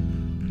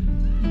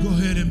 Go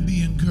ahead and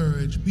be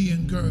encouraged. Be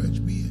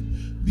encouraged. Be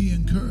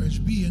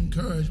encouraged. Be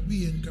encouraged.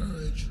 Be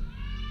encouraged.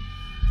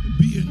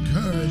 Be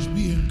encouraged.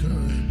 Be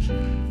encouraged.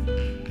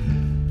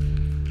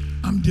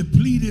 I'm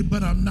depleted,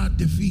 but I'm not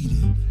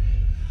defeated.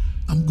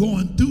 I'm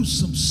going through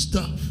some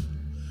stuff,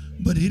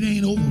 but it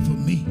ain't over for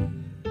me.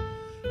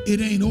 It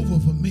ain't over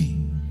for me.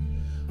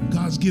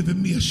 God's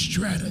given me a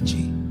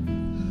strategy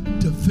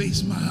to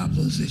face my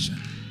opposition.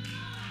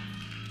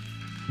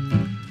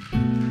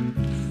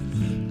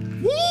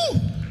 Woo!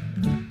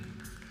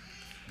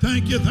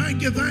 Thank you,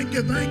 thank you, thank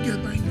you, thank you,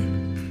 thank you.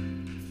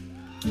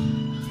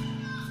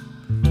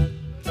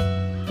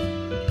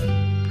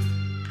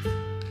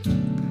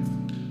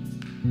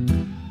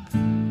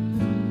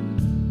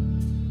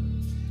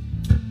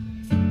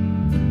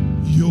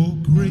 Your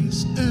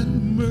grace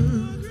and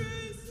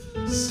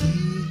mercy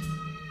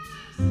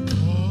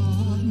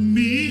brought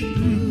me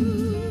through.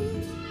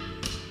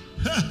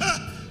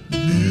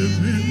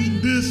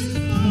 Living this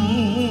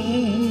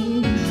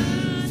moment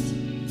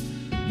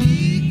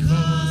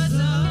because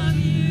of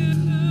you.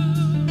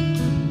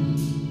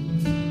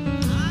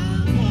 I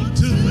want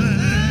to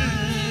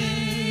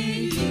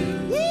thank you.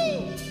 Woo!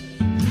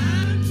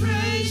 And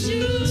praise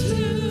you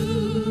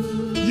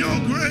too. Your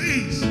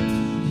grace.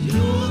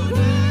 Your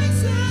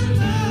grace and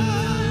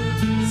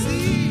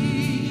mercy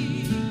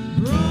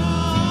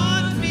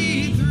brought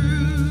me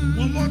through.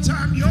 One more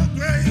time, your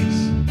grace.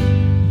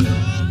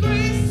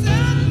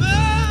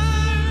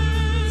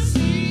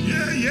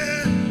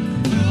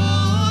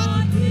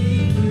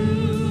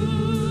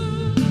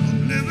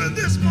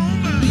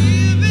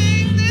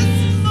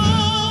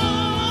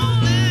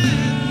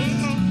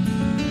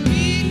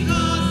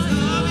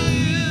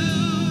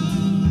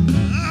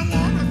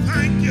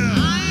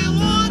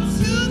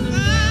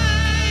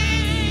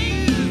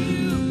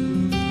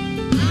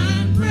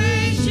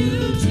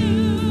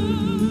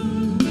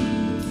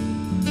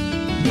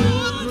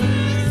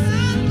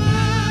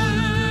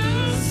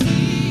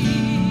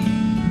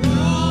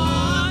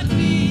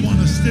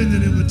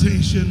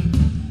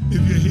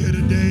 If you're here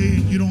today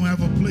and you don't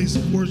have a place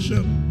of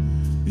worship,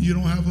 you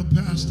don't have a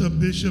pastor,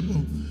 bishop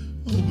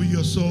over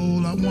your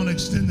soul, I want to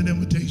extend an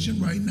invitation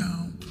right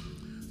now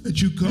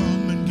that you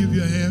come and give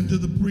your hand to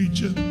the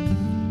preacher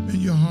and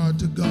your heart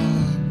to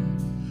God.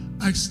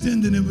 I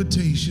extend an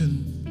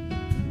invitation.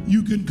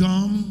 You can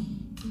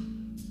come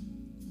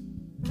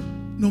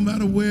no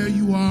matter where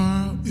you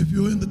are. If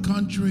you're in the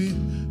country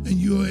and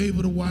you're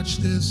able to watch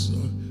this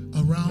or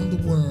around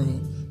the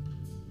world,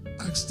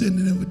 I extend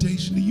an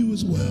invitation to you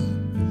as well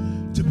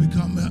to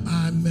become an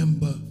I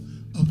member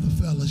of the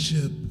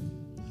fellowship.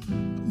 I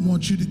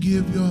want you to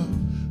give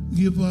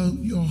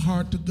your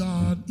heart to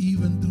God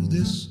even through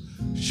this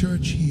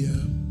church here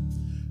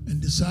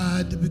and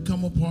decide to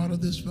become a part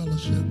of this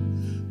fellowship.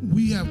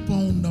 We have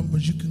phone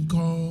numbers you can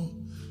call,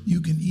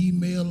 you can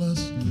email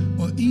us,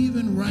 or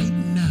even right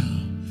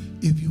now,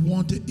 if you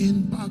want to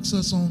inbox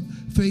us on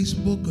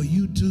Facebook or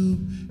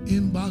YouTube,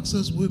 inbox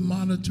us. We're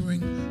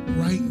monitoring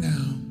right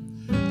now.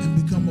 And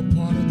become a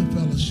part of the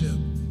fellowship.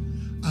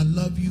 I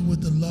love you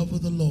with the love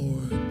of the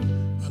Lord.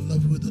 I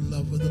love you with the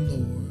love of the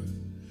Lord.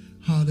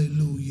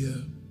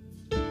 Hallelujah.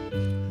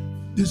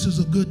 This is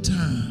a good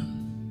time.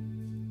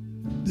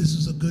 This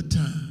is a good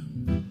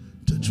time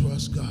to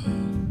trust God.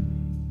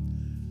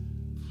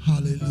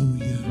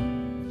 Hallelujah.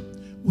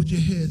 With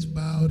your heads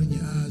bowed and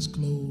your eyes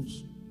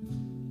closed,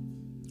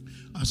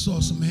 I saw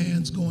some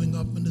hands going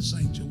up in the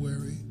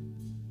sanctuary.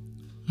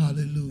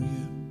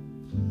 Hallelujah.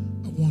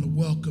 I want to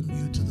welcome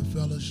you to the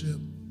fellowship.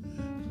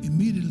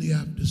 Immediately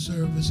after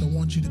service, I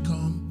want you to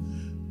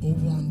come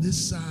over on this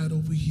side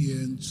over here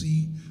and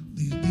see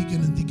the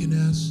deacon and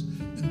deaconess,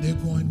 and they're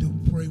going to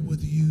pray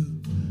with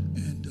you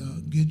and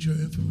get your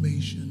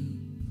information.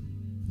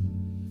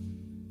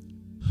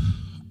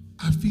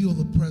 I feel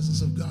the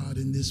presence of God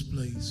in this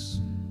place.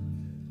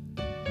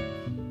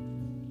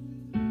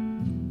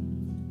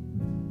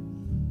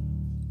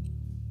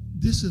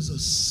 This is a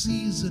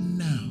season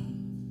now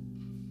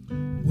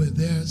where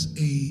there's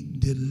a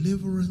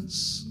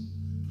deliverance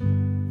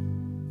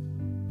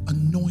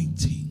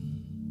anointing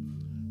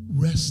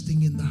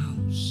resting in the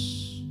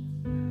house.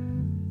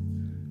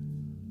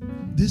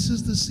 This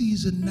is the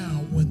season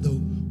now when the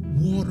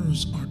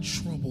waters are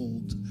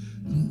troubled.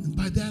 And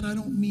by that I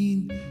don't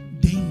mean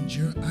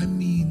danger, I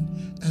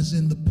mean as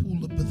in the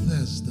pool of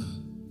Bethesda,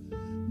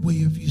 where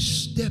if you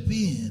step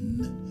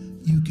in,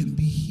 you can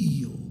be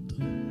healed.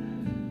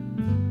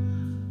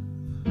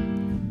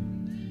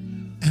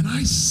 And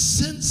I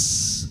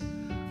sense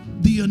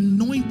the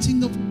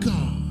anointing of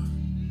God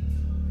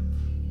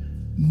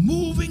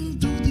moving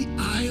through the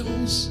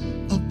aisles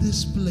of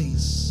this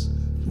place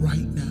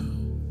right now.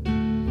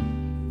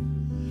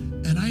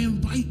 And I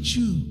invite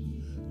you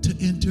to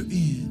enter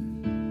in.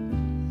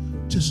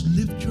 Just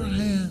lift your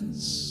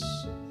hands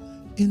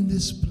in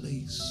this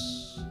place.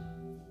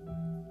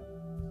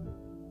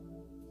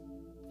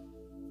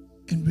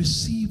 and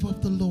receive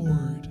of the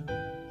Lord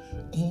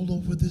all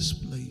over this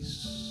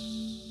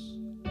place.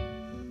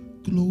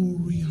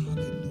 Glory,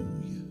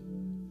 hallelujah.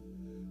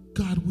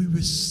 God, we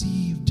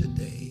receive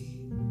today.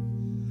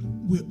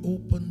 We're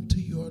open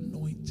to your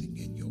anointing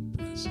and your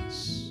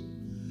presence.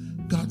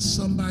 God,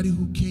 somebody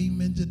who came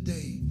in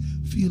today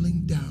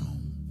feeling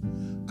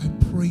down, I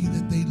pray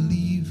that they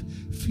leave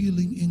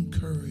feeling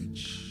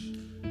encouraged.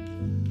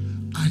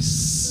 I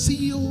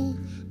seal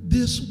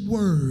this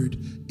word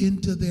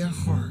into their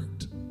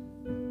heart.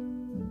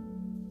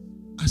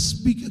 I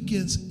speak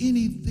against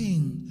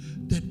anything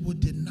that would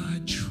deny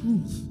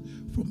truth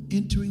from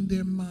entering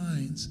their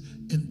minds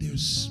and their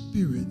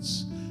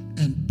spirits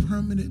and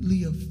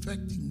permanently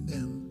affecting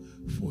them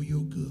for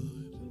your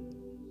good.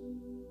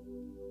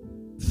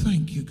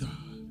 Thank you, God,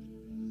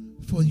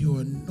 for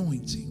your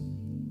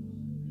anointing.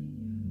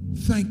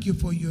 Thank you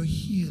for your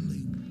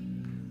healing.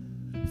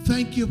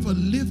 Thank you for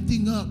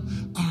lifting up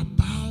our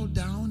bowed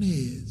down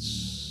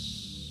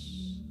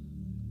heads.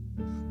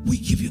 We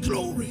give you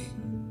glory.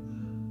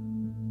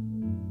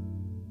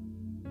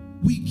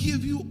 We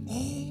give you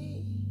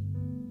all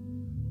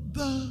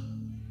the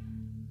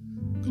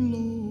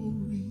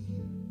glory.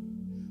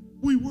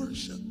 We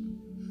worship.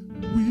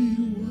 We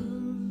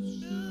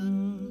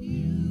worship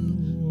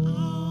you,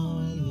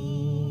 our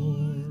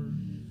Lord.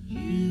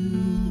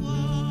 You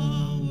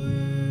are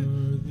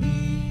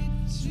worthy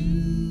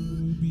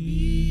to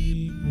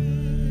be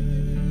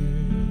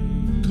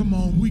praised. Come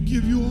on, we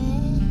give you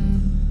all.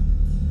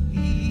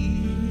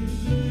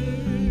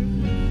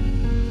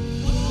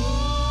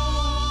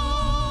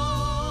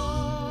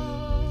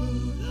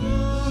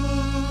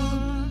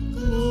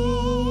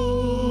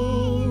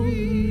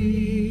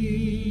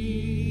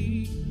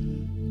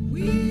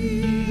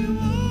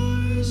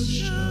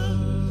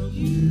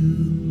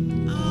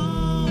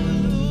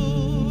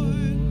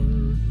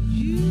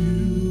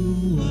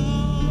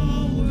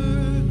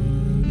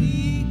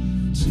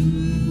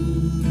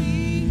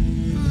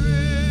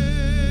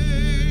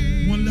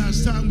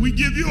 We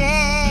give you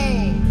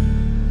all.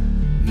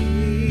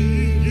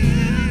 We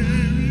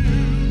give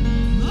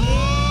you all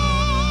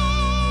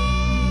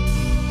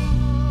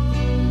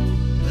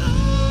the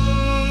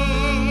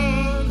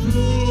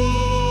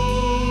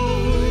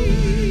glory.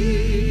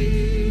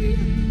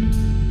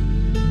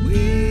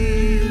 We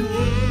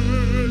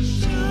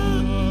worship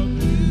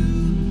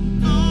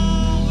you,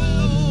 our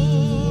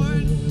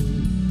Lord.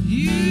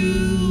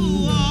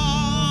 You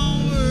are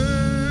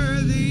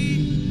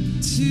worthy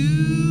to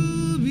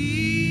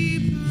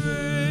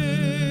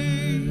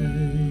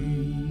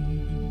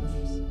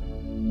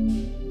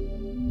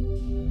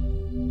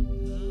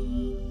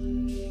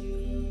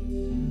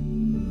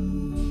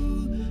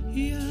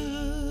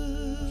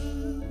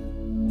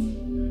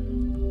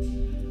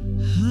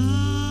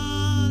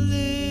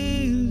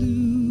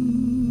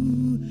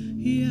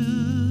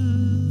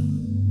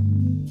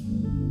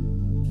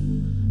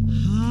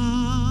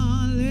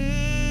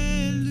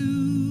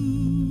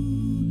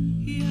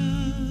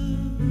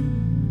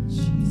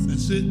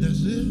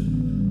That's it.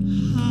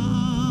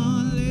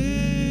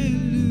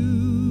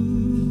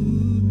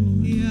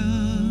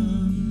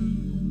 Hallelujah.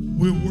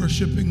 We're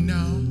worshiping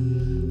now.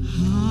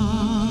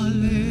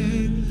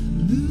 Hallelujah.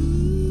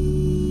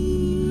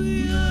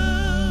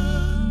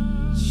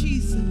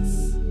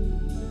 Jesus.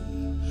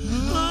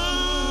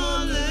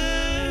 Hallelujah.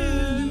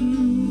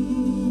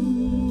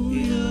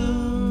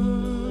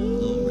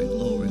 Glory,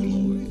 glory,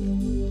 glory.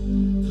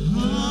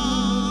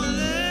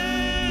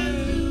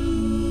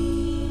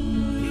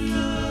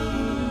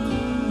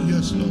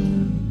 Yes, Lord.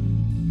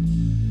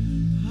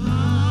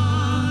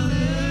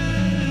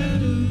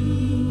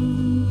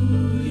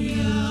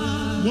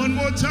 Hallelujah. One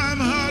more time,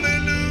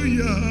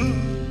 hallelujah.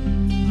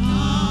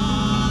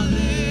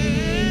 Hallelujah.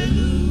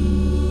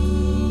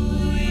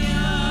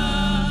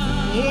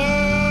 Oh.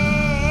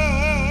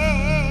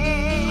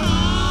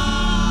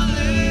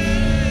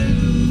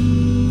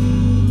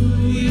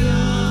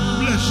 Hallelujah.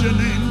 Bless your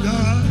name,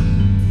 God.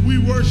 We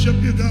worship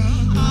you,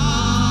 God.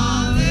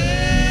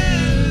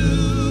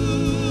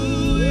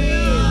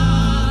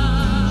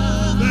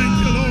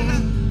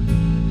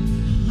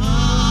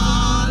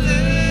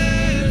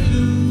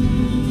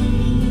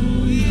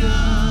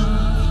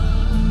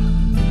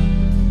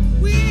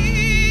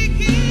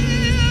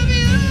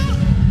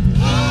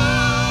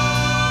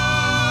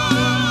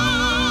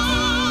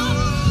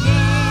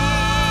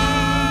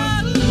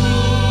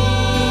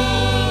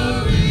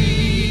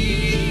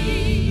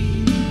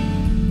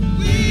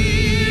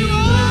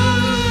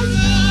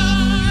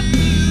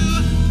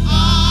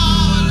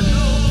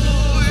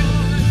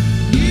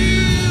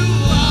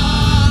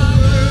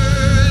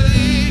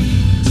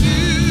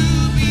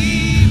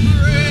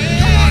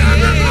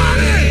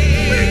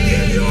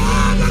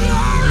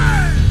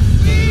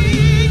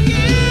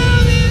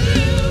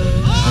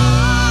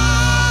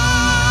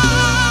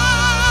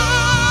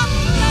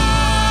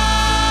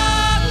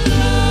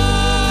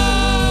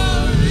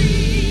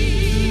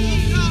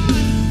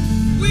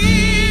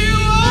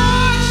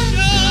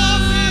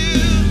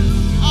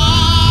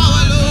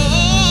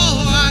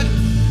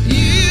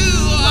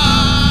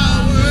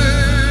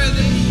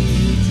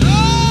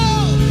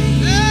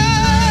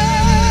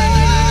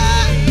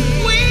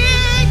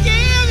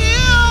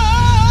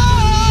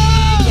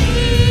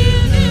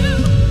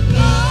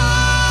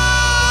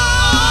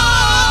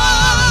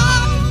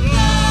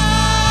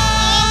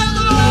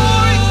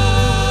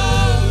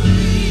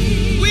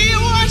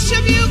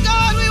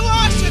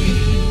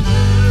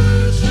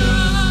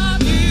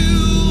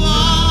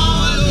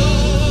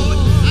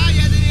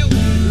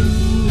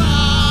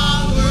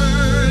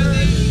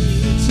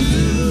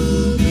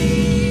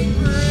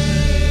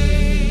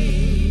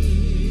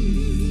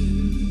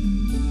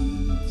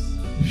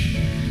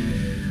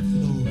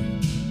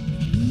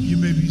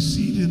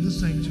 seated in the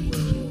sanctuary.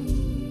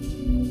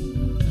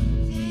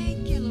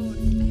 Thank you, Lord.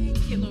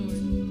 Thank you, Lord.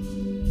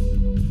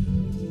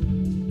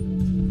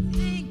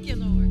 Thank you,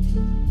 Lord.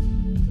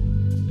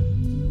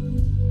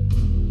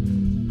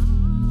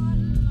 Our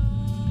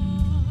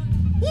Lord.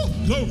 Woo,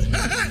 glory.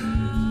 Hey, hey.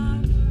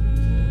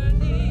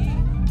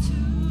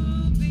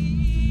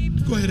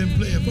 Go ahead and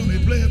play it for me.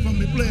 Play it for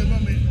me. Play it for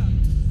me.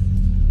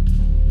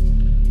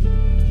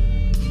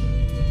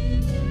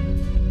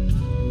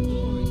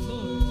 Glory,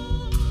 glory.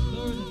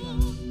 Glory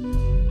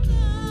to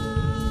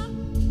God.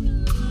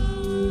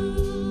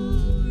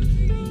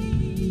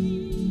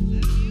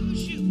 Let him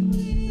use you.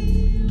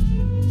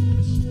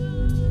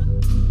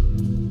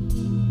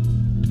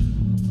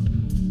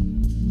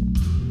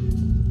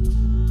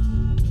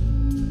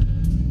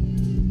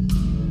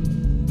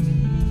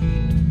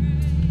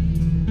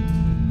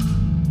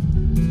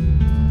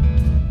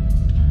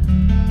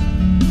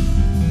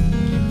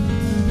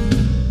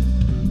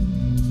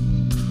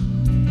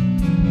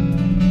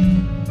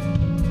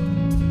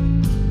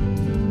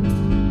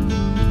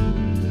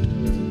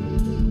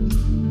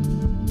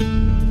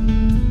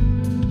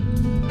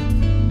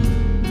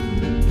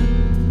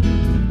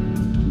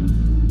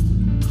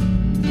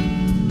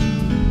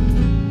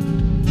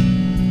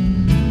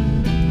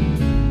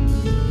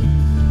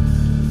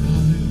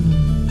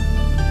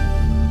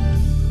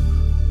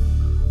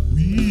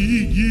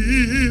 We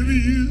give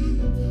you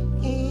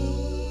all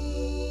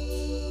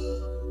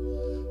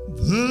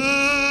the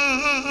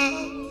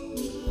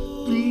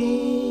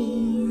glory.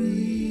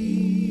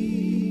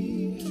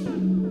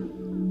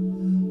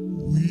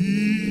 We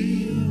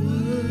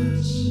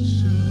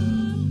worship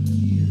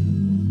you,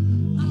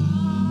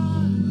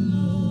 our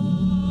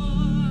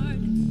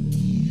Lord.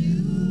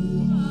 You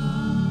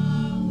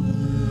are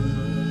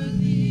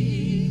worthy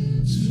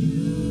to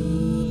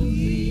be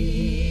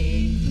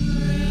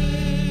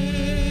praised.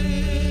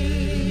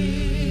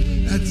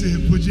 That's it.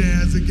 Put your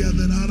hands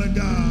together and honor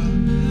God.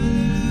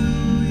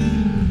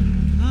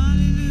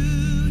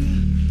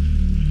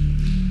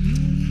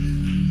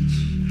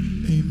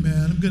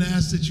 Amen. I'm going to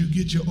ask that you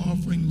get your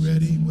offering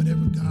ready,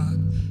 whatever God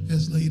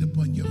has laid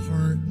upon your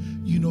heart.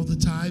 You know the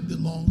tithe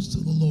belongs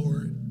to the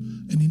Lord,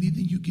 and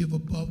anything you give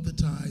above the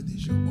tithe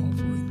is your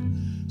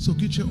offering. So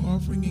get your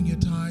offering and your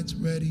tithes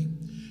ready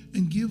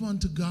and give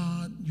unto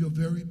God your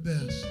very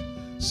best.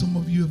 Some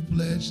of you have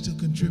pledged to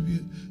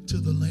contribute to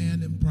the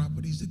land and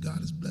properties that God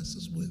has blessed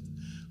us with.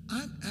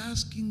 I'm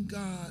asking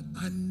God,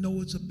 I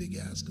know it's a big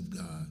ask of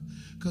God,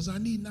 because I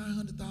need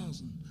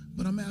 $900,000,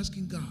 but I'm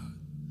asking God,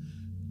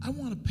 I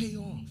want to pay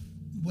off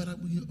what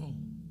we owe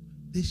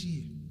this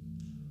year.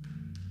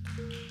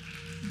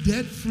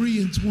 Debt free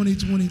in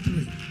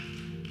 2023.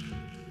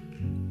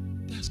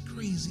 That's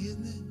crazy,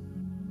 isn't it?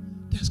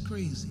 That's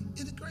crazy.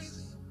 Isn't it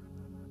crazy?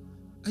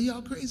 Are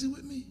y'all crazy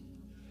with me?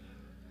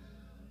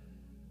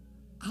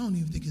 I don't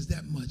even think it's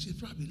that much. It's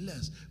probably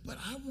less. But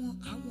I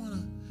want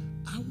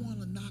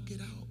to knock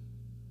it out.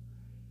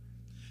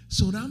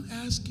 So I'm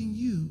asking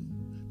you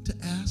to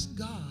ask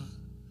God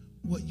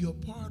what your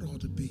part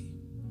ought to be.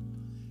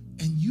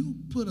 And you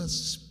put a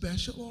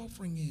special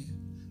offering in.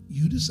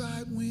 You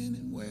decide when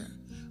and where.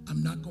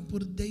 I'm not going to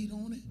put a date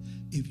on it.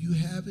 If you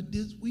have it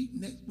this week,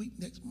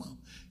 next month,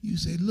 you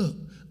say, look,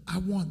 I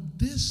want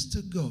this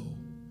to go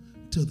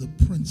to the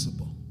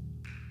principal.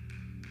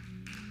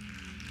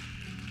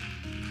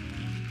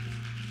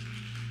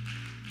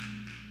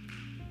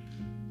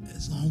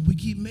 As long as we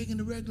keep making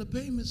the regular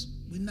payments,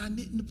 we're not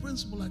hitting the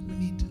principal like we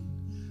need to.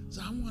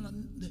 So I want to,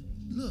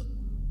 look,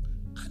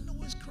 I know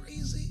it's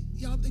crazy.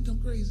 Y'all think I'm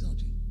crazy, don't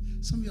you?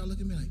 Some of y'all look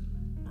at me like,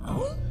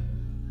 oh?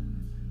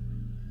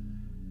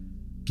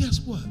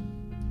 Guess what?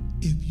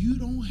 If you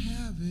don't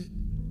have it,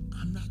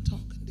 I'm not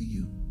talking to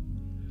you.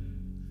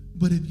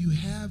 But if you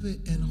have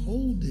it and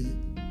hold it,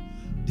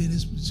 then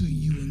it's between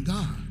you and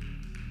God.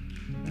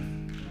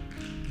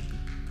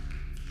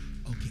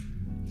 Okay.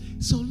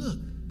 So look,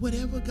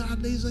 whatever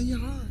God lays on your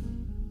heart,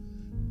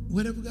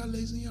 whatever God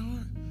lays on your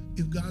heart,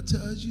 if God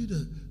tells you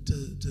to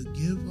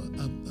give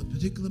a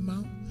particular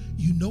amount,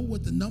 you know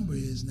what the number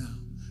is now.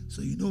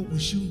 So you know what we're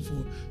shooting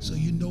for. So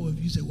you know if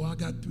you say, well, I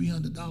got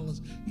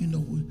 $300, you know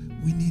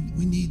we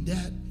need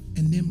that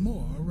and then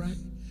more, all right?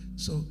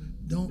 So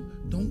don't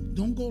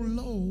go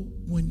low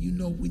when you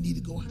know we need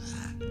to go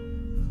high.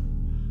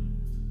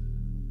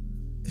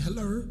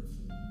 Hello?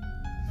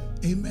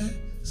 Amen?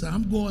 So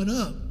I'm going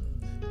up.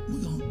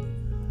 We're going,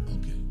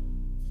 okay.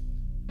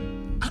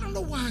 I don't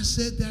know why I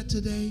said that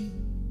today,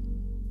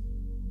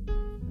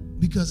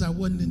 because I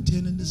wasn't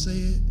intending to say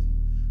it.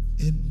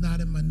 It's not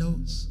in my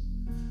notes.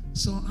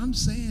 So I'm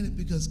saying it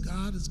because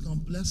God is going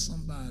to bless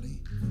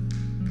somebody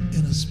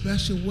in a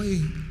special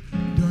way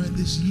during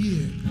this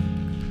year.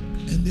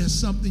 And there's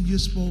something you're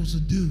supposed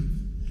to do.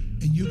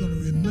 And you're going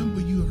to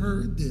remember you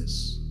heard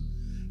this.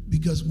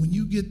 Because when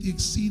you get the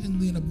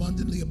exceedingly and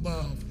abundantly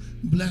above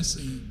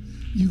blessing,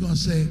 you're going to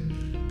say,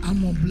 I'm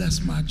going to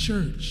bless my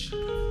church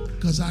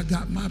because I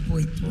got my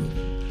breakthrough.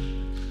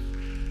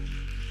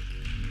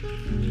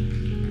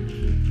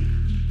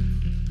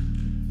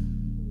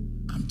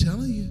 I'm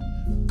telling you,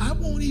 I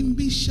won't even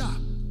be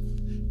shocked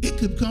It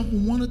could come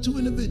from 1 or 2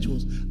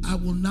 individuals. I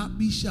will not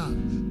be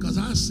shocked because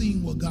I've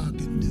seen what God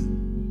can do.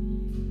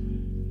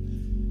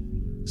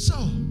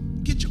 So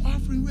get your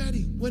offering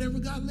ready, whatever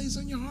God lays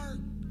on your heart.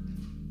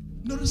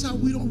 Notice how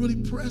we don't really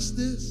press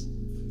this.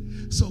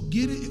 So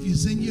get it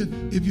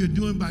if you're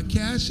doing by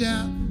Cash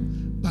App,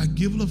 by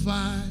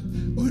Givelify,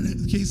 or in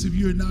the case if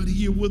you're not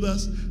here with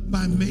us,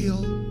 by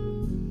mail.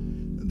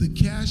 The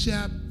Cash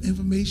App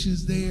information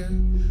is there.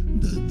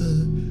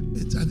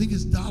 I think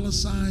it's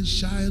 $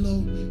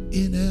 Shiloh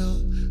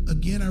NL.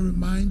 Again, I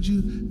remind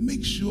you,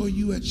 make sure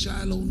you at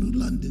Shiloh, New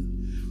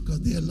London,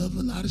 because there are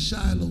a lot of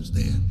Shilohs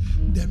there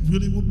that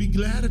really will be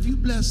glad if you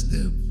bless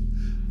them,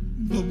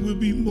 but we'll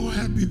be more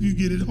happy if you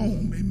get it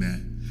home.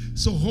 Amen.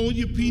 So hold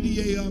your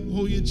PDA up,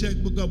 hold your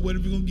checkbook up,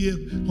 whatever you're going to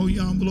give, hold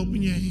your envelope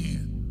in your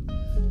hand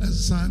as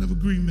a sign of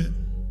agreement.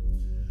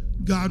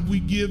 God, we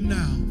give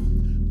now,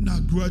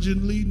 not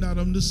grudgingly, not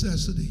of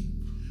necessity,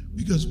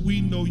 because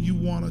we know you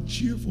want a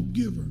cheerful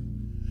giver.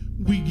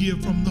 We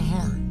give from the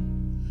heart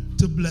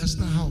to bless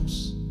the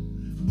house.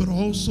 But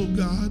also,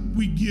 God,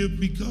 we give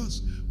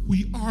because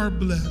we are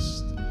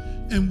blessed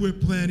and we're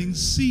planting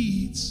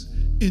seeds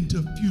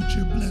into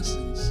future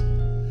blessings.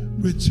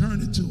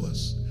 Return it to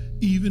us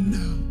even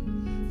now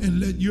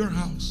and let your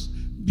house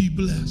be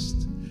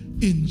blessed.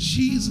 In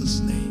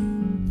Jesus'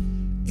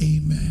 name,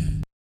 amen.